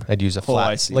outside. I'd use a flat,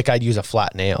 I see. like I'd use a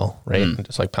flat nail, right? And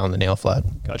just like pound the nail flat.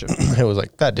 Gotcha. It was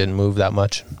like, that didn't move that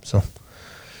much. So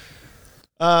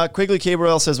Quigley Cable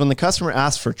Oil says when the customer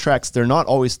asks for Trex, they're not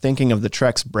always thinking of the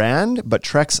Trex brand, but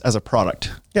Trex as a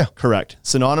product. Yeah. Correct.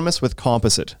 Synonymous with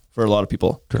composite for a lot of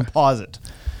people. Composite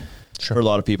for a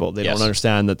lot of people. They don't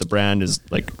understand that the brand is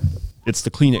like, it's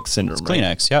the Kleenex syndrome. It's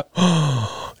Kleenex, yep.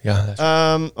 yeah.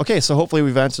 That's Okay, so hopefully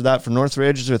we've answered that for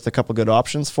Northridge with a couple good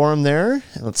options for him there.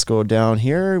 Let's go down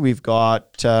here. We've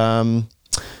got Houghton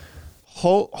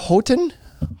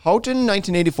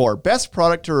 1984. Best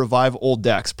product to revive old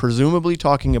decks. Presumably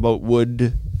talking about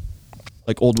wood,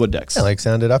 like old wood decks. I like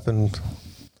sand it up and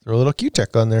throw a little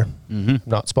Q-Tech on there.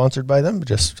 Not sponsored by them, but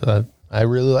just I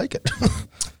really like it.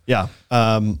 Yeah.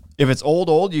 If it's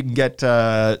old, you can get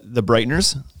the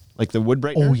brighteners, like the wood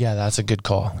brightener. Oh yeah, that's a good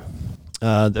call.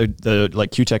 The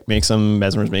like Q-Tech makes them,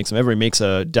 Mesmers makes them. Everybody makes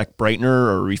a deck brightener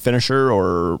or refinisher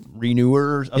or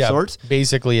renewer of sorts.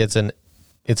 Basically, it's an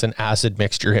acid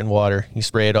mixture in water. You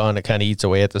spray it on, it kind of eats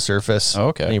away at the surface. Oh,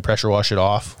 okay. And you pressure wash it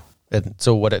off. And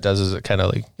so what it does is it kind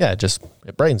of like,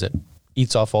 it brightens it.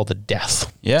 Eats off all the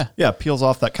death. Yeah. Yeah, it peels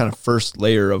off that kind of first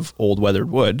layer of old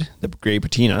weathered wood, the gray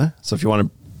patina. So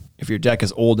if your deck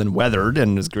is old and weathered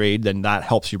and is grayed, then that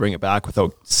helps you bring it back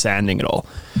without sanding it all.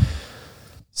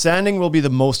 Sanding will be the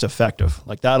most effective.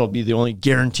 Like that'll be the only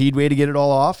guaranteed way to get it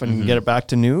all off and get it back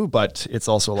to new, but it's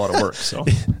also a lot of work. So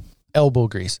Elbow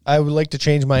grease. I would like to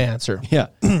change my answer. yeah.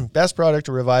 Best product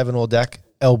to revive an old deck,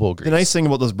 elbow grease. The nice thing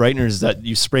about those brighteners is that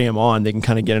you spray them on, they can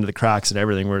kind of get into the cracks and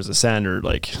everything, whereas the sander,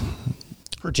 like,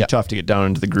 it's pretty tough to get down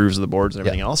into the grooves of the boards and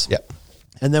everything else. Yep.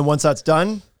 And then once that's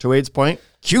done, to Wade's point,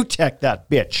 Q-Tech that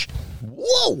bitch.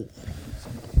 Whoa.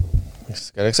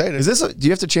 Just got excited. Is this? Do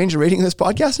you have to change the rating of this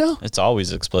podcast now? It's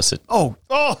always explicit. Oh,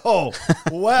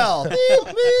 well.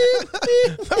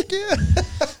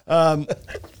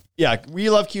 Yeah, we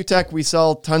love Q-Tech. We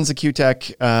sell tons of Q-Tech.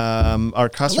 Our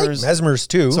customers. I like Mesmers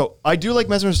too. So I do like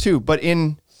Mesmers too, but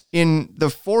in the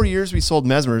 4 years we sold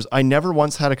Mesmers, I never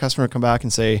once had a customer come back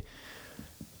and say,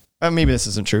 maybe this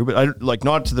isn't true, but I like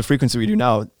not to the frequency we do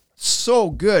now. So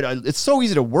good. It's so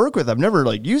easy to work with. I've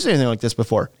never used anything like this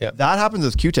before. Yeah. That happens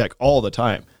with Q-Tech all the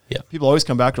time. Yeah. People always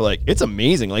come back to like, it's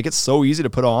amazing. Like it's so easy to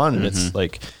put on and it's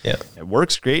like, Yeah. it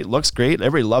works great, looks great.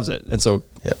 Everybody loves it. And so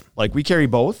Yeah. like we carry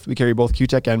both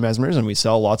Q-Tech and Mesmers and we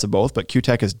sell lots of both, but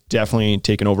Q-Tech has definitely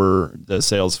taken over the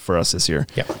sales for us this year.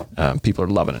 Yeah. People are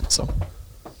loving it. So,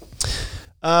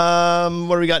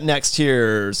 what do we got next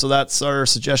here? So that's our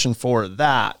suggestion for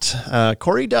that.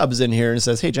 Corey Dubs in here and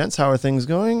says, hey gents, how are things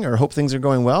going? Or hope things are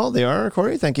going well. They are,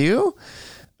 Corey. Thank you.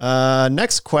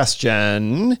 Next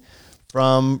question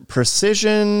from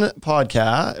Precision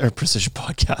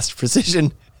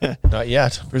Not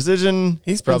yet. Precision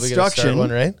He's probably going to start one,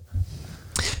 right?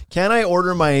 Can I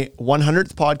order my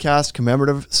 100th podcast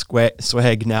commemorative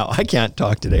swag now? I can't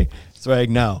talk today. Swag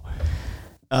now.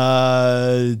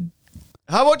 How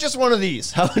about just one of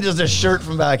these? How about just a shirt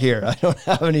from back here? I don't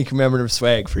have any commemorative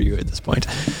swag for you at this point.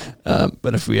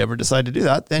 But if we ever decide to do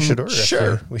that, then We should order.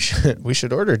 sure. We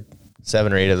should order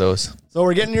 7 or 8 of those. So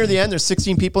we're getting near the end. There's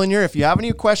 16 people in here. If you have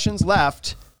any questions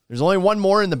left, there's only one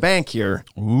more in the bank here.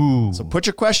 Ooh. So put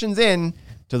your questions in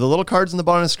to the little cards on the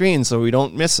bottom of the screen so we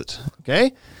don't miss it.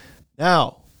 Okay?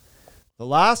 Now, the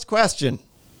last question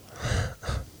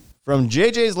from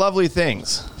JJ's Lovely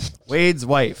Things, Wade's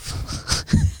wife.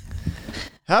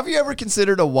 Have you ever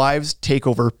considered a wives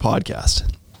takeover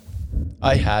podcast?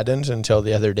 I hadn't until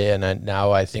the other day, and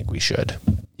now I think we should.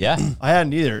 Yeah. I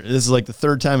hadn't either. This is like the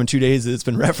third time in 2 days that it's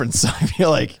been referenced. So I feel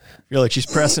like she's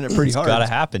pressing it pretty hard. Gotta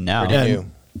happen now. Pretty new.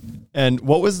 And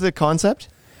what was the concept?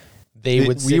 They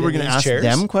would. We were going to ask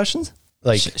them questions.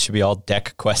 like Should be all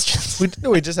deck questions.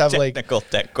 we just have like Technical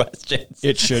deck questions.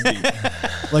 It should be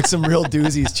like some real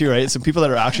doozies too, right? Some people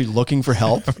that are actually looking for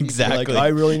help. Exactly. Like, I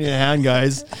really need a hand,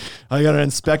 guys. I got an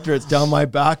inspector. It's down my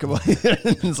back.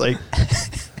 It's like,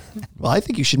 well, I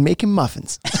think you should make him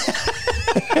muffins.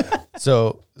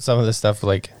 so some of the stuff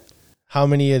like how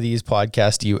many of these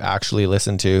podcasts do you actually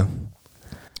listen to?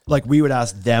 Like we would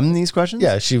ask them these questions.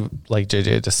 Yeah, she like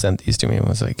JJ just sent these to me and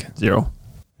was like 0.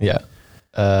 Yeah.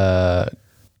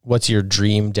 What's your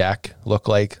dream deck look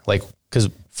like? Like, because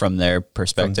From their from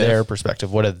perspective. their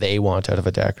perspective, what do they want out of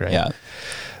a deck, right? Yeah.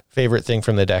 Favorite thing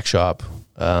from the deck shop.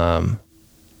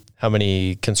 How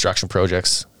many construction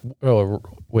projects? Oh,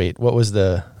 wait, what was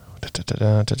the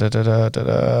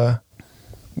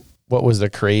what was the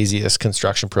craziest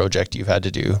construction project you've had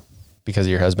to do because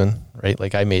of your husband, right?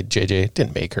 Like I made JJ,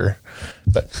 didn't make her,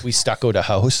 but we stuccoed a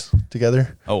house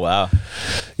together. Oh, wow.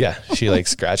 Yeah, she like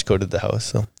scratch coated the house.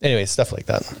 So anyway, stuff like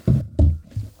that.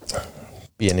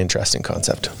 Be an interesting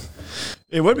concept.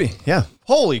 It would be. Yeah.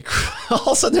 Holy crap. All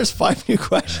of a sudden there's 5 new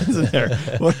questions in there.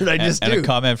 What did I just And do? a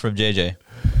comment from JJ.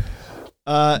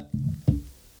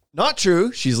 Not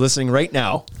true. She's listening right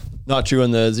now. Not true on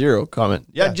the 0 comment.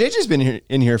 Yeah, JJ's been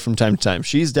in here from time to time.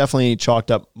 She's definitely chalked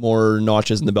up more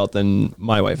notches in the belt than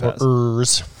my wife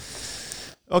has.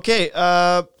 Okay,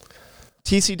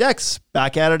 TC Decks,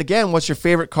 back at it again. What's your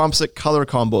favorite composite color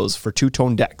combos for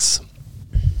 2-tone decks?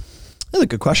 That's a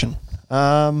good question.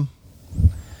 Is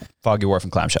Foggy Wharf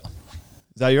and Clamshell.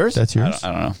 that yours? That's yours.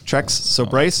 I don't know. Trex. So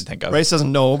Bryce think of. Bryce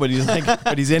doesn't know, but he's like,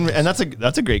 but he's in, and that's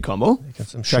a great combo.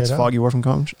 some shit Trex, up. Foggy Wharf, and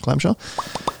Clamshell.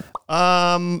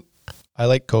 I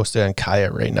like Costa and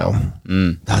Kaya right now.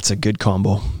 That's a good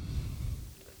combo.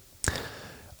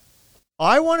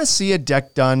 I want to see a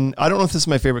deck done. I don't know if this is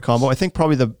my favorite combo. I think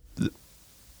probably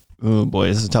oh boy,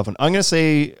 this is a tough one. I'm going to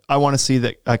say I want to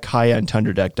see a Kaya and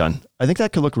Tundra deck done. I think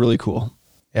that could look really cool.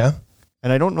 Yeah.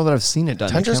 And I don't know that I've seen it done.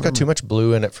 Tundra's got too much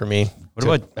blue in it for me. What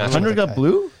about Tundra got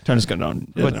blue? Tundra's got no.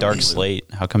 What about Dark Slate?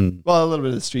 How come Well, a little bit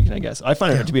of the streaking, I guess. I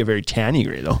find it to be a very tanny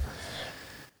gray though.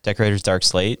 Decorators Dark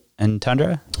Slate and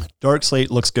Tundra? Dark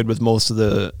Slate looks good with most of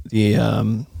the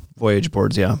Voyage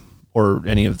boards, yeah. Or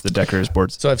any of the Decorators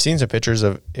boards. So I've seen some pictures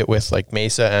of it with like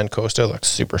Mesa and Costa. It looks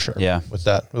super sharp. Yeah. With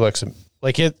that. It looks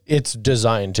like it's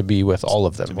designed to be with all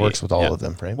of them. Works with all of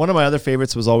them, right? One of my other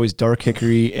favorites was always Dark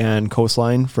Hickory and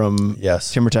Coastline from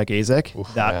Yes. TimberTech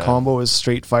AZEK. That man. combo is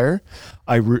straight fire.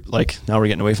 Now we're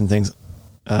getting away from things.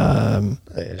 And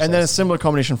then a similar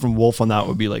combination from Wolf on that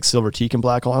would be like Silver Teak and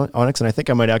Black Onyx. And I think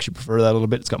I might actually prefer that a little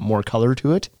bit. It's got more color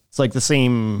to it. It's like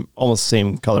almost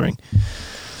same coloring.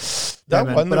 That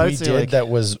man. one But that I we would say, did like- that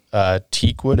was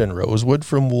teakwood and rosewood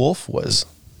from Wolf was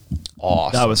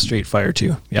awesome. That was straight fire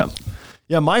too. Yeah.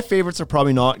 Yeah, my favorites are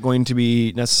probably not going to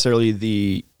be necessarily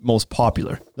the most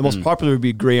popular. The most popular would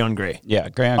be gray on gray. Yeah,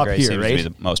 gray on Up gray here, seems right? to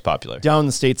be the most popular. Down in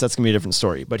the States, that's going to be a different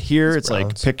story. But here, it's like,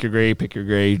 browns. pick your gray.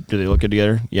 Do they look good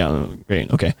together? Yeah, great.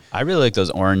 Okay. I really like those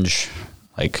orange,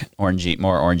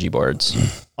 more orangey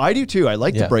boards. I do too. I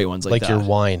like the bright ones like that. your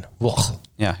wine. Ugh.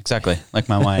 Yeah, exactly. Like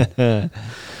my wine.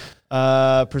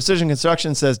 Precision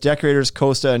Construction says Decorators,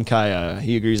 Costa, and Kaya.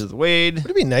 He agrees with Wade.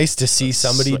 It'd be nice to see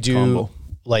somebody slick do combo.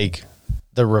 like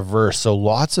the reverse. So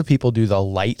lots of people do the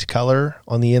light color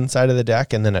on the inside of the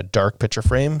deck and then a dark picture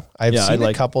frame. I've seen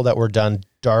a couple that were done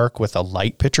dark with a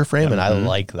light picture frame, and I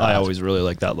like that. I always really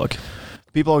like that look.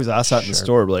 People always ask that in the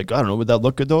store, like, I don't know, would that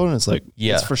look good though? And it's like,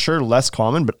 it's for sure less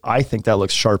common, but I think that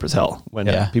looks sharp as hell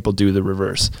when people do the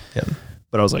reverse. Yeah.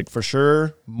 But I was like, for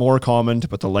sure, more common to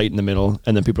put the light in the middle.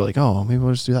 And then people are like, oh, maybe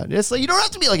we'll just do that. It's like, you don't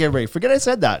have to be like everybody. Forget I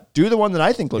said that. Do the one that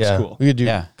I think looks cool. We could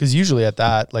do, because usually at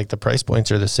that, like the price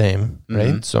points are the same,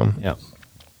 right? So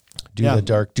do the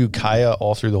dark, do Kaya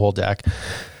all through the whole deck,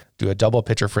 do a double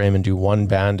picture frame and do one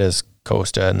band as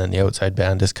Costa and then the outside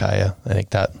band as Kaya. I think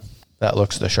that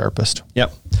looks the sharpest.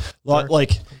 Yep.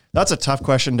 Like, that's a tough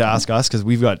question to ask us because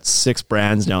we've got 6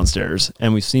 brands downstairs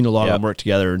and we've seen a lot of them work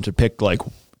together, and to pick like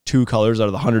 2 colors out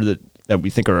of the 100 that we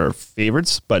think are our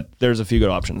favorites, but there's a few good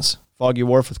options. Foggy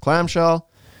Wharf with clamshell,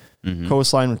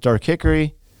 Coastline with dark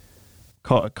hickory,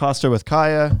 Costa with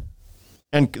Kaya,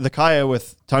 and the Kaya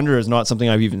with Tundra is not something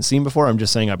I've even seen before. I'm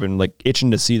just saying I've been like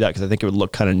itching to see that because I think it would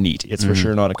look kind of neat. It's for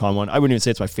sure not a common one. I wouldn't even say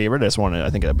it's my favorite. I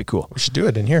think that'd be cool. We should do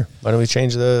it in here. Why don't we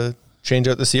change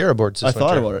out the Sierra boards? I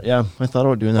thought about it. Yeah, I thought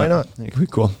about doing that. Why not? It could be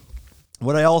cool.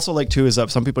 What I also like too is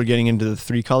that some people are getting into the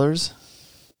 3 colors.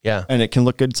 Yeah. And it can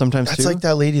look good sometimes too. That's like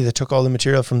that lady that took all the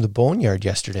material from the boneyard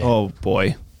yesterday. Oh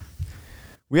boy.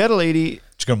 We had a lady.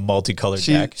 She's got a multicolored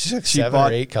deck. She took 7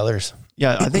 or 8 colors.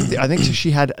 Yeah, I think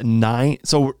she had 9.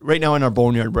 So right now in our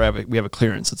boneyard, we have a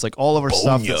clearance. It's like all of our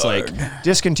stuff that's like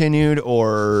discontinued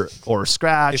or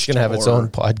scratched. It's going to have its own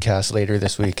podcast later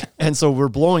this week. And so we're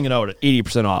blowing it out at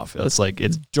 80% off. It's like,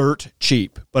 it's dirt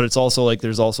cheap, but it's also like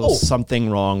there's also something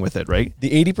wrong with it, right?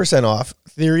 The 80% off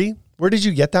theory, where did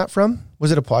you get that from?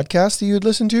 Was it a podcast that you had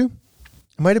listened to?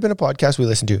 It might have been a podcast we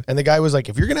listened to. And the guy was like,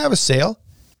 if you're going to have a sale,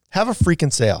 have a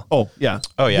freaking sale. Oh, yeah.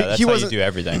 Oh, yeah. That's how you do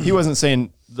everything. He wasn't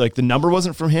saying, like, the number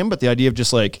wasn't from him, but the idea of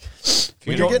just like,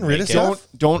 when you're getting rid of stuff,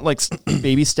 don't like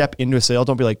baby step into a sale.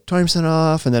 Don't be like 20%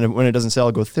 off. And then when it doesn't sell,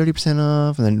 I'll go 30%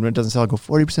 off. And then when it doesn't sell, I'll go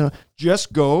 40% off.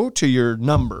 Just go to your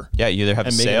number. Yeah. You either have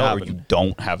a sale or you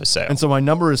don't have a sale. And so my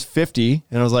number is 50.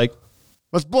 And I was like,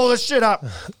 let's blow this shit up.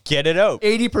 Get it out.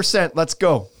 80%. Let's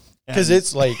go. Because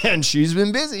it's like, and she's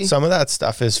been busy. Some of that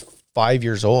stuff is 5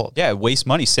 years old. Yeah. Waste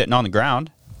money sitting on the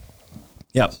ground.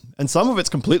 Yeah. And some of it's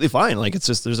completely fine. Like, it's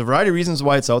just, there's a variety of reasons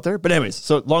why it's out there. But anyways,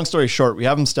 so long story short, we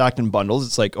have them stacked in bundles.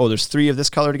 It's like, oh, there's 3 of this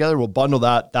color together. We'll bundle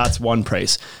that. That's one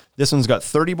price. This one's got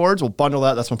 30 boards. We'll bundle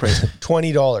that. That's one price.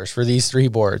 $20 for these 3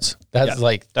 boards. That's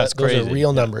that's crazy. Those are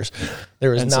real numbers. There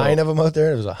was 9 of them out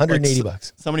there. It was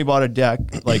 $180. Somebody bought a deck.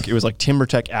 Like, it was like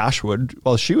TimberTech Ashwood.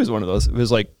 Well, she was one of those. It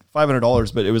was like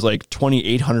 $500, but it was like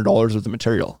 $2,800 worth of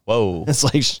material. Whoa. It's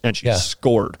like, and she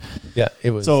scored. Yeah,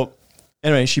 it was. So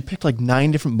anyway, she picked like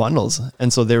 9 different bundles.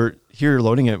 And so they were here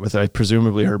loading it with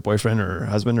presumably her boyfriend or her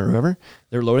husband or whoever.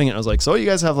 They're loading it. And I was like, so you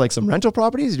guys have like some rental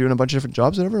properties? You're doing a bunch of different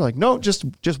jobs or whatever? Like, no, just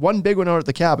one big one out at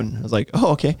the cabin. I was like,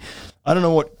 oh, okay. I don't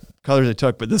know what colors they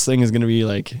took, but this thing is going to be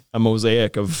like a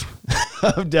mosaic of,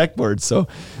 of deck boards. So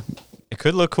it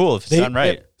could look cool if it's done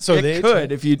right. It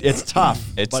could if you. It's tough.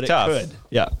 It's but tough. It could.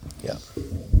 Yeah. Yeah.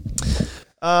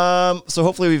 So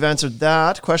hopefully we've answered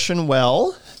that question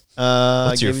well.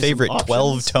 What's your favorite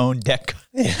 12-tone deck?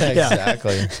 Yeah,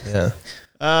 exactly.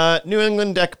 Yeah. New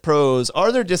England Deck Pros.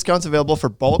 Are there discounts available for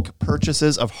bulk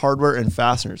purchases of hardware and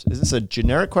fasteners? Is this a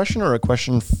generic question or a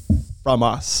question from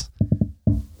us?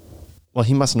 Well,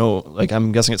 he must know. Like,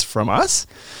 I'm guessing it's from us.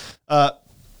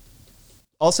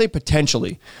 I'll say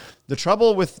potentially. The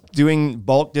trouble with doing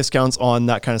bulk discounts on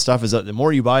that kind of stuff is that the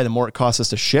more you buy, the more it costs us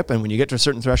to ship. And when you get to a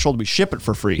certain threshold, we ship it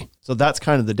for free. So that's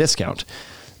kind of the discount.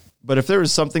 But if there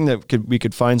was something that we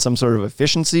could find some sort of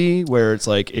efficiency where it's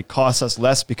like it costs us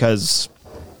less because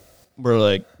we're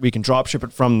like, we can drop ship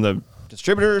it from the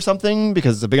distributor or something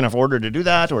because it's a big enough order to do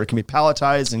that, or it can be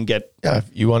palletized and get. Yeah. If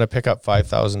you want to pick up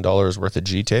 $5,000 worth of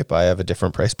G-tape, I have a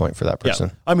different price point for that person.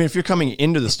 Yeah. I mean, if you're coming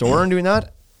into the store and doing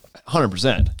that,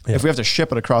 100%. Yeah. If we have to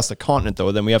ship it across the continent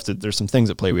though, then there's some things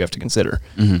at play we have to consider.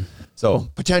 Mm-hmm. So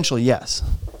potentially, yes.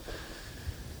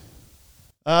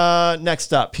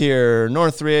 Next up here,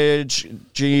 Northridge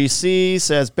GC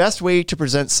says, best way to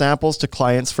present samples to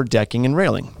clients for decking and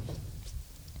railing.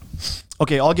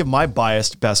 Okay, I'll give my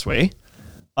biased best way.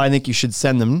 I think you should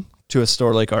send them to a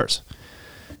store like ours.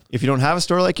 If you don't have a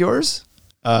store like yours,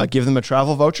 give them a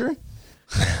travel voucher.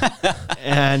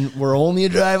 And we're only a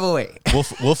drive away. We'll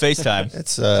FaceTime.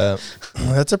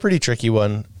 That's a pretty tricky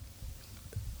one.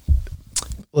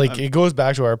 Like, it goes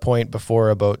back to our point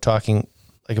before about talking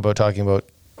about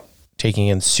taking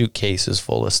in suitcases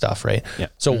full of stuff, right? Yeah.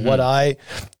 So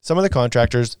some of the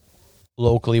contractors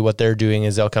locally, what they're doing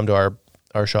is they'll come to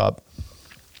our shop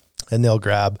and they'll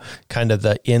grab kind of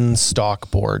the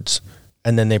in-stock boards,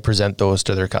 and then they present those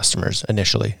to their customers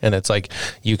initially. And it's like,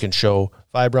 you can show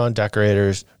Fibron,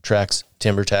 Decorators, Trex,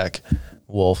 TimberTech,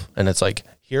 Wolf, and it's like,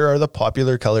 here are the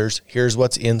popular colors. Here's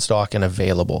what's in stock and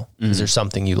available. Is there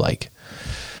something you like?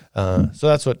 So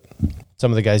that's what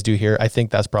some of the guys do here. I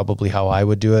think that's probably how I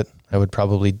would do it. I would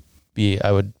probably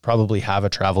have a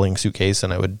traveling suitcase,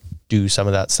 and I would do some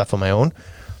of that stuff on my own,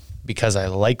 because I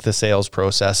like the sales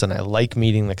process and I like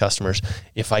meeting the customers.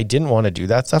 If I didn't want to do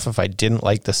that stuff, if I didn't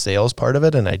like the sales part of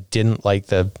it, and I didn't like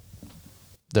the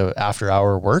after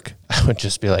hour work, I would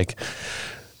just be like,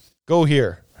 go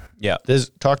here. Yeah.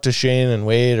 Talk to Shane and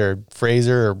Wade or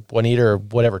Fraser or Juanita or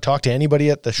whatever. Talk to anybody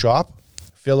at the shop.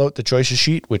 Fill out the choices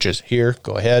sheet, which is here.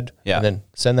 Go ahead. Yeah. And then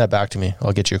send that back to me.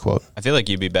 I'll get you a quote. I feel like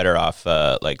you'd be better off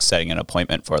like setting an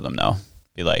appointment for them though.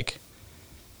 Be like,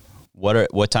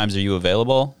 what times are you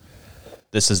available?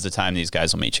 This is the time these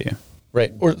guys will meet you.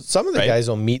 Right. Or some of the Right. guys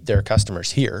will meet their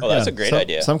customers here. Oh, that's a great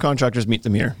idea. Some contractors meet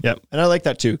them here. Yep. And I like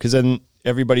that too, because then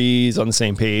everybody's on the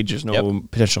same page. There's no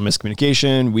potential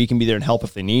miscommunication. We can be there and help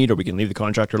if they need, or we can leave the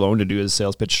contractor alone to do his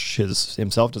sales pitch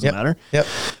himself. Doesn't matter. Yep.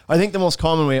 I think the most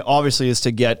common way, obviously, is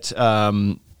to get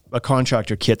a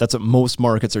contractor kit. That's what most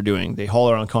markets are doing. They haul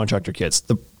around contractor kits.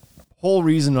 The whole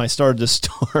reason I started this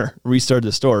store, restarted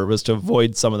the store, was to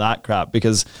avoid some of that crap,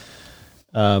 because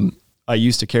I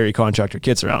used to carry contractor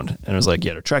kits around, and it was like,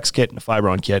 you had a Trex kit and a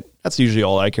Fibron kit. That's usually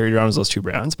all I carried around, was those two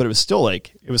brands. But it was still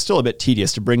a bit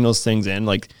tedious to bring those things in,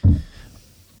 like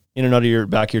in and out of your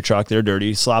back of your truck. They're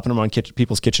dirty, slapping them on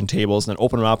people's kitchen tables, and then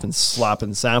open them up and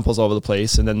slapping samples all over the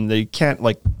place. And then they can't,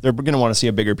 like, they're going to want to see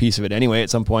a bigger piece of it anyway at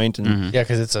some point. And Yeah,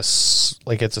 because it's a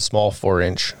small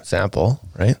 4-inch sample,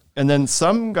 right? And then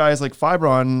some guys like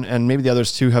Fibron and maybe the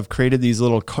others too have created these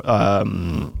little, what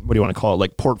do you want to call it?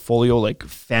 Like portfolio, like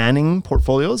fanning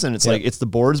portfolios. And it's like, it's the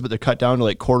boards, but they're cut down to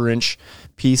like 1/4-inch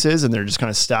pieces, and they're just kind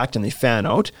of stacked and they fan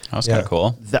out. That's kind of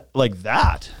cool.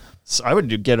 That. So I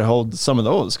would get a hold of some of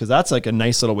those, because that's like a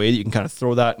nice little way that you can kind of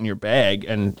throw that in your bag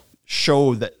and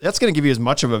show that that's going to give you as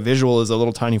much of a visual as a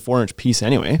little tiny 4-inch piece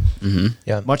anyway.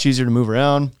 Yeah. Much easier to move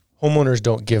around. Homeowners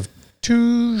don't give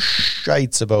two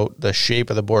shites about the shape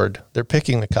of the board. They're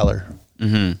picking the color,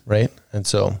 right? And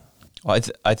so, Well,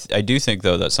 I do think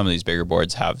though that some of these bigger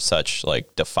boards have such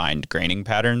like defined graining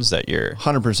patterns that you're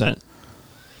 100%.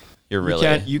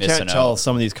 really You missing can't tell out.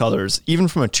 some of these colors. Even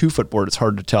from a 2-foot board, it's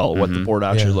hard to tell what the board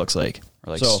actually looks like.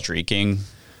 Or like So, streaking.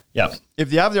 yeah.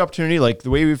 If you have the opportunity, like the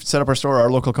way we've set up our store,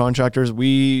 our local contractors,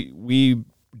 we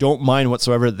don't mind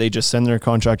whatsoever that they just send their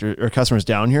contractor or customers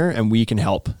down here, and we can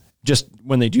help. Just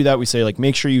when they do that, we say, like,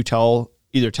 make sure you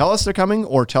either tell us they're coming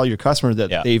or tell your customer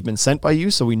that they've been sent by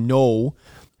you, so we know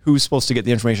who's supposed to get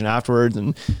the information afterwards.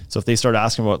 And so if they start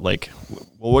asking about, like,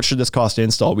 well, what should this cost to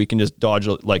install, we can just dodge,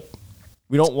 like,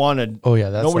 we don't want to. Oh yeah,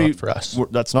 that's not for us.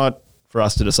 That's not for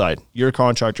us to decide. Your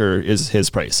contractor is his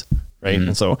price, right?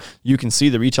 And so you can see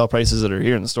the retail prices that are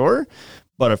here in the store,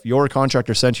 but if your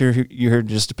contractor sent you here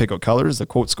just to pick out colors, the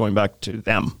quote's going back to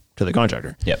them, to the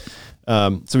contractor. Yep.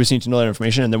 So we just need to know that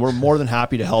information, and then we're more than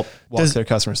happy to help walk their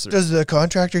customers through. Does the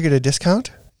contractor get a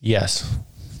discount? Yes.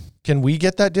 Can we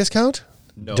get that discount?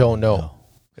 No. Don't know.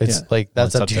 It's like,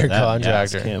 that's Well, up it's to up your to them. Yeah,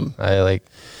 contractor. ask him.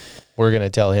 We're going to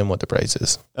tell him what the price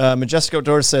is. Majestic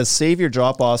Outdoors says, save your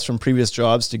drop-offs from previous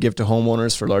jobs to give to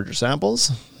homeowners for larger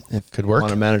samples. If Could work. you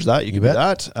want to manage that, you can do bet.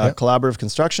 that. Yep. Collaborative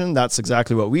Construction, that's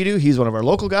exactly what we do. He's one of our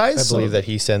local guys. I believe that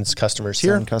he sends customers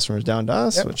here. Send customers down to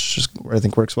us, which is, I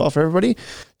think works well for everybody.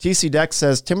 TC Deck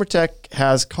says, TimberTech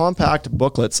has compact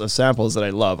booklets of samples that I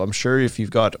love. I'm sure if you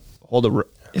got a hold of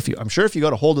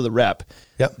the rep,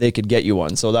 Yep. they could get you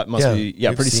one. So that must be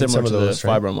we've pretty seen similar some to of the those,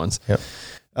 right? Fibron ones. Yep.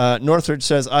 Northridge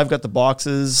says, I've got the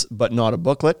boxes, but not a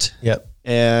booklet. Yep.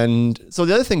 And so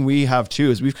the other thing we have too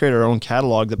is we've created our own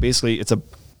catalog that basically it's a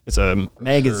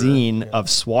magazine of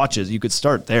swatches. You could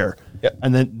start there. Yep.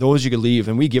 And then those you could leave,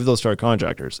 and we give those to our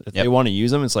contractors. If they want to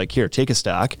use them, it's like, here, take a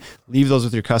stack, leave those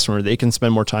with your customer. They can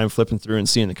spend more time flipping through and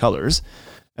seeing the colors.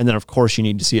 And then of course you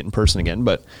need to see it in person again,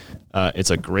 but it's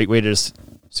a great way to just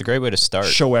It's a great way to start.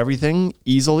 show everything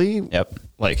easily. Yep.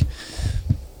 Like,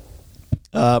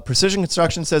 Precision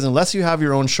Construction says, unless you have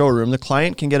your own showroom, the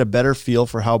client can get a better feel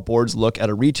for how boards look at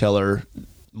a retailer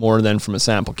more than from a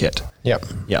sample kit. Yep.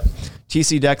 Yeah.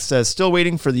 TC Deck says, still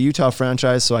waiting for the Utah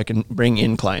franchise so I can bring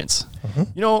in clients.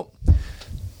 You know,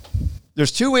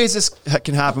 there's two ways this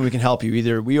can happen. We can help you.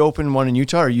 Either we open one in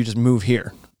Utah or you just move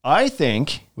here. I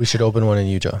think, We should open one in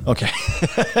Utah. okay.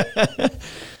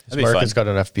 be Market's fun.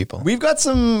 got enough people. We've got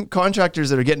some contractors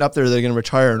that are getting up there that are going to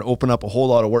retire and open up a whole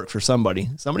lot of work for somebody.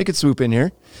 Somebody could swoop in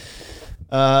here.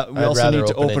 We I'd also rather need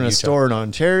to open in open a Utah. store in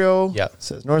Ontario. Yeah.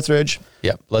 Says Northridge.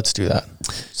 Yeah, let's do that.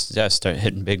 Yeah, start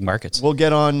hitting big markets. We'll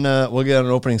get on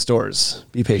opening stores.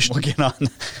 Be patient. We'll get on.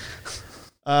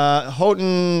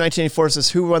 Houghton 1984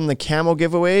 says, who won the camo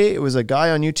giveaway? It was a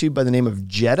guy on YouTube by the name of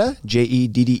Jeddah,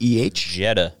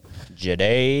 Jeddeh.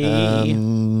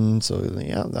 Jeddah. So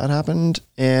yeah, that happened.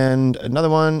 And another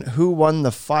one, who won the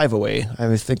 5-away?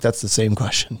 I think that's the same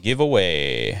question.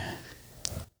 Giveaway.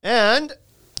 And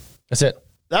That's it.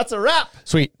 that's a wrap.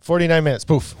 Sweet. 49 minutes.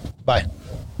 Poof. Bye.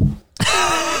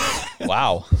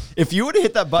 Wow. If you would have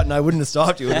hit that button, I wouldn't have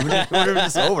stopped you. It would have been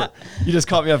just over. You just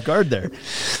caught me off guard there.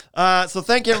 So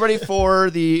thank you everybody for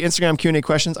the Instagram Q&A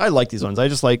questions. I like these ones. I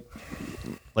just like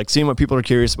seeing what people are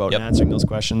curious about and answering those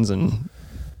questions and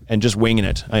just winging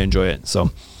it. I enjoy it. So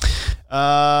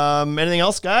anything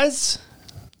else, guys?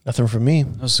 Nothing from me.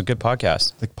 That was a good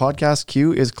podcast. The podcast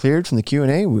queue is cleared from the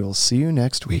Q&A. We'll see you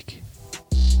next week.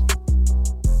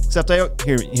 Except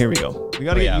here we go. We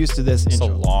got to get used to this It's a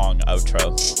intro. long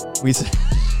outro.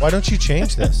 Why don't you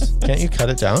change this? Can't you cut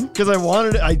it down? Because I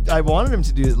wanted him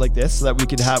to do it like this so that we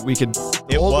could.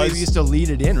 The old way we used to lead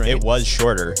it in, right? It was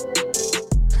shorter.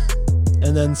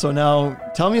 And then so now,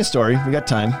 tell me a story. We got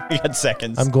time. We had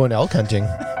seconds. I'm going elk hunting.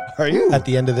 Are you? At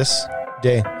the end of this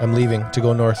day, I'm leaving to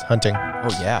go north hunting. Oh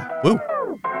yeah. Woo.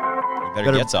 You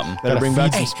better get something. Better bring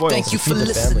back some Hey, spoils. thank you for Feed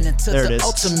the family. listening to There it the is.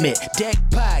 Ultimate Deck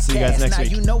Podcast. See you guys next now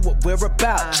week. you know what we're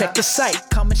about. Check the site,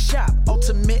 come and shop.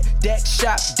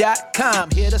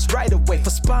 UltimateDeckShop.com. Hit us right away for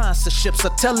sponsorships, or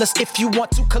tell us if you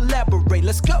want to collaborate.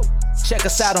 Let's go. Check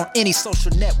us out on any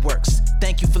social networks.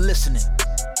 Thank you for listening.